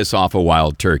don't piss off a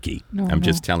wild turkey. I'm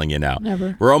just telling you now.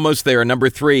 Never. We're almost there. Number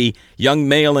 3, young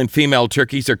male and female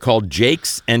turkeys are called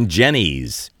Jakes and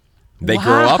Jennies. They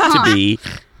grow up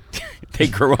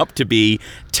to be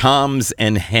Toms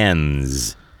and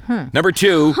Hens. Number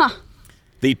 2,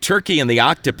 the turkey and the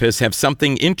octopus have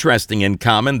something interesting in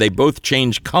common. They both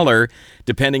change color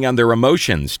depending on their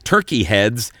emotions. Turkey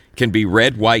heads can be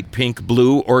red, white, pink,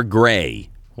 blue, or gray.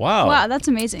 Wow, that's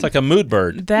amazing. It's like a mood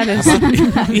bird. That is.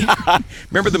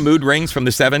 Remember the mood rings from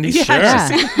the 70s?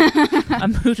 Yeah. A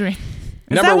mood ring.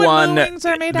 Number 1,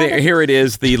 here it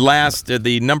is,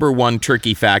 the number 1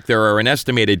 turkey fact. There are an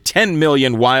estimated 10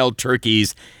 million wild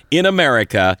turkeys in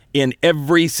America in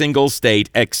every single state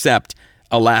except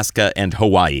Alaska and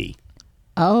Hawaii.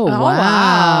 Oh,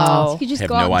 wow. So you just have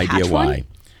go out no and idea catch why. One?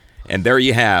 And there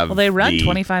you have. Well, they run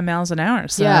 25 miles an hour.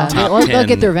 So. Yeah, they'll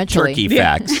get there eventually. Turkey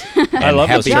facts. I love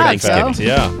those turkey facts.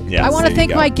 Yeah. I want to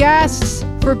thank my guests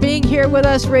for being here with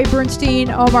us: Ray Bernstein,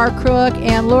 Omar Crook,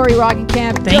 and Lori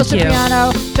Roggenkamp, Joe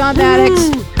Cipriano, John Maddox,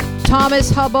 Thomas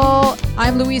Hubble.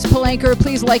 I'm Louise Palanker.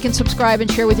 Please like and subscribe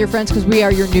and share with your friends because we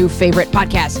are your new favorite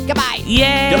podcast. Goodbye.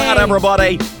 Yay. Good night,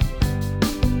 everybody.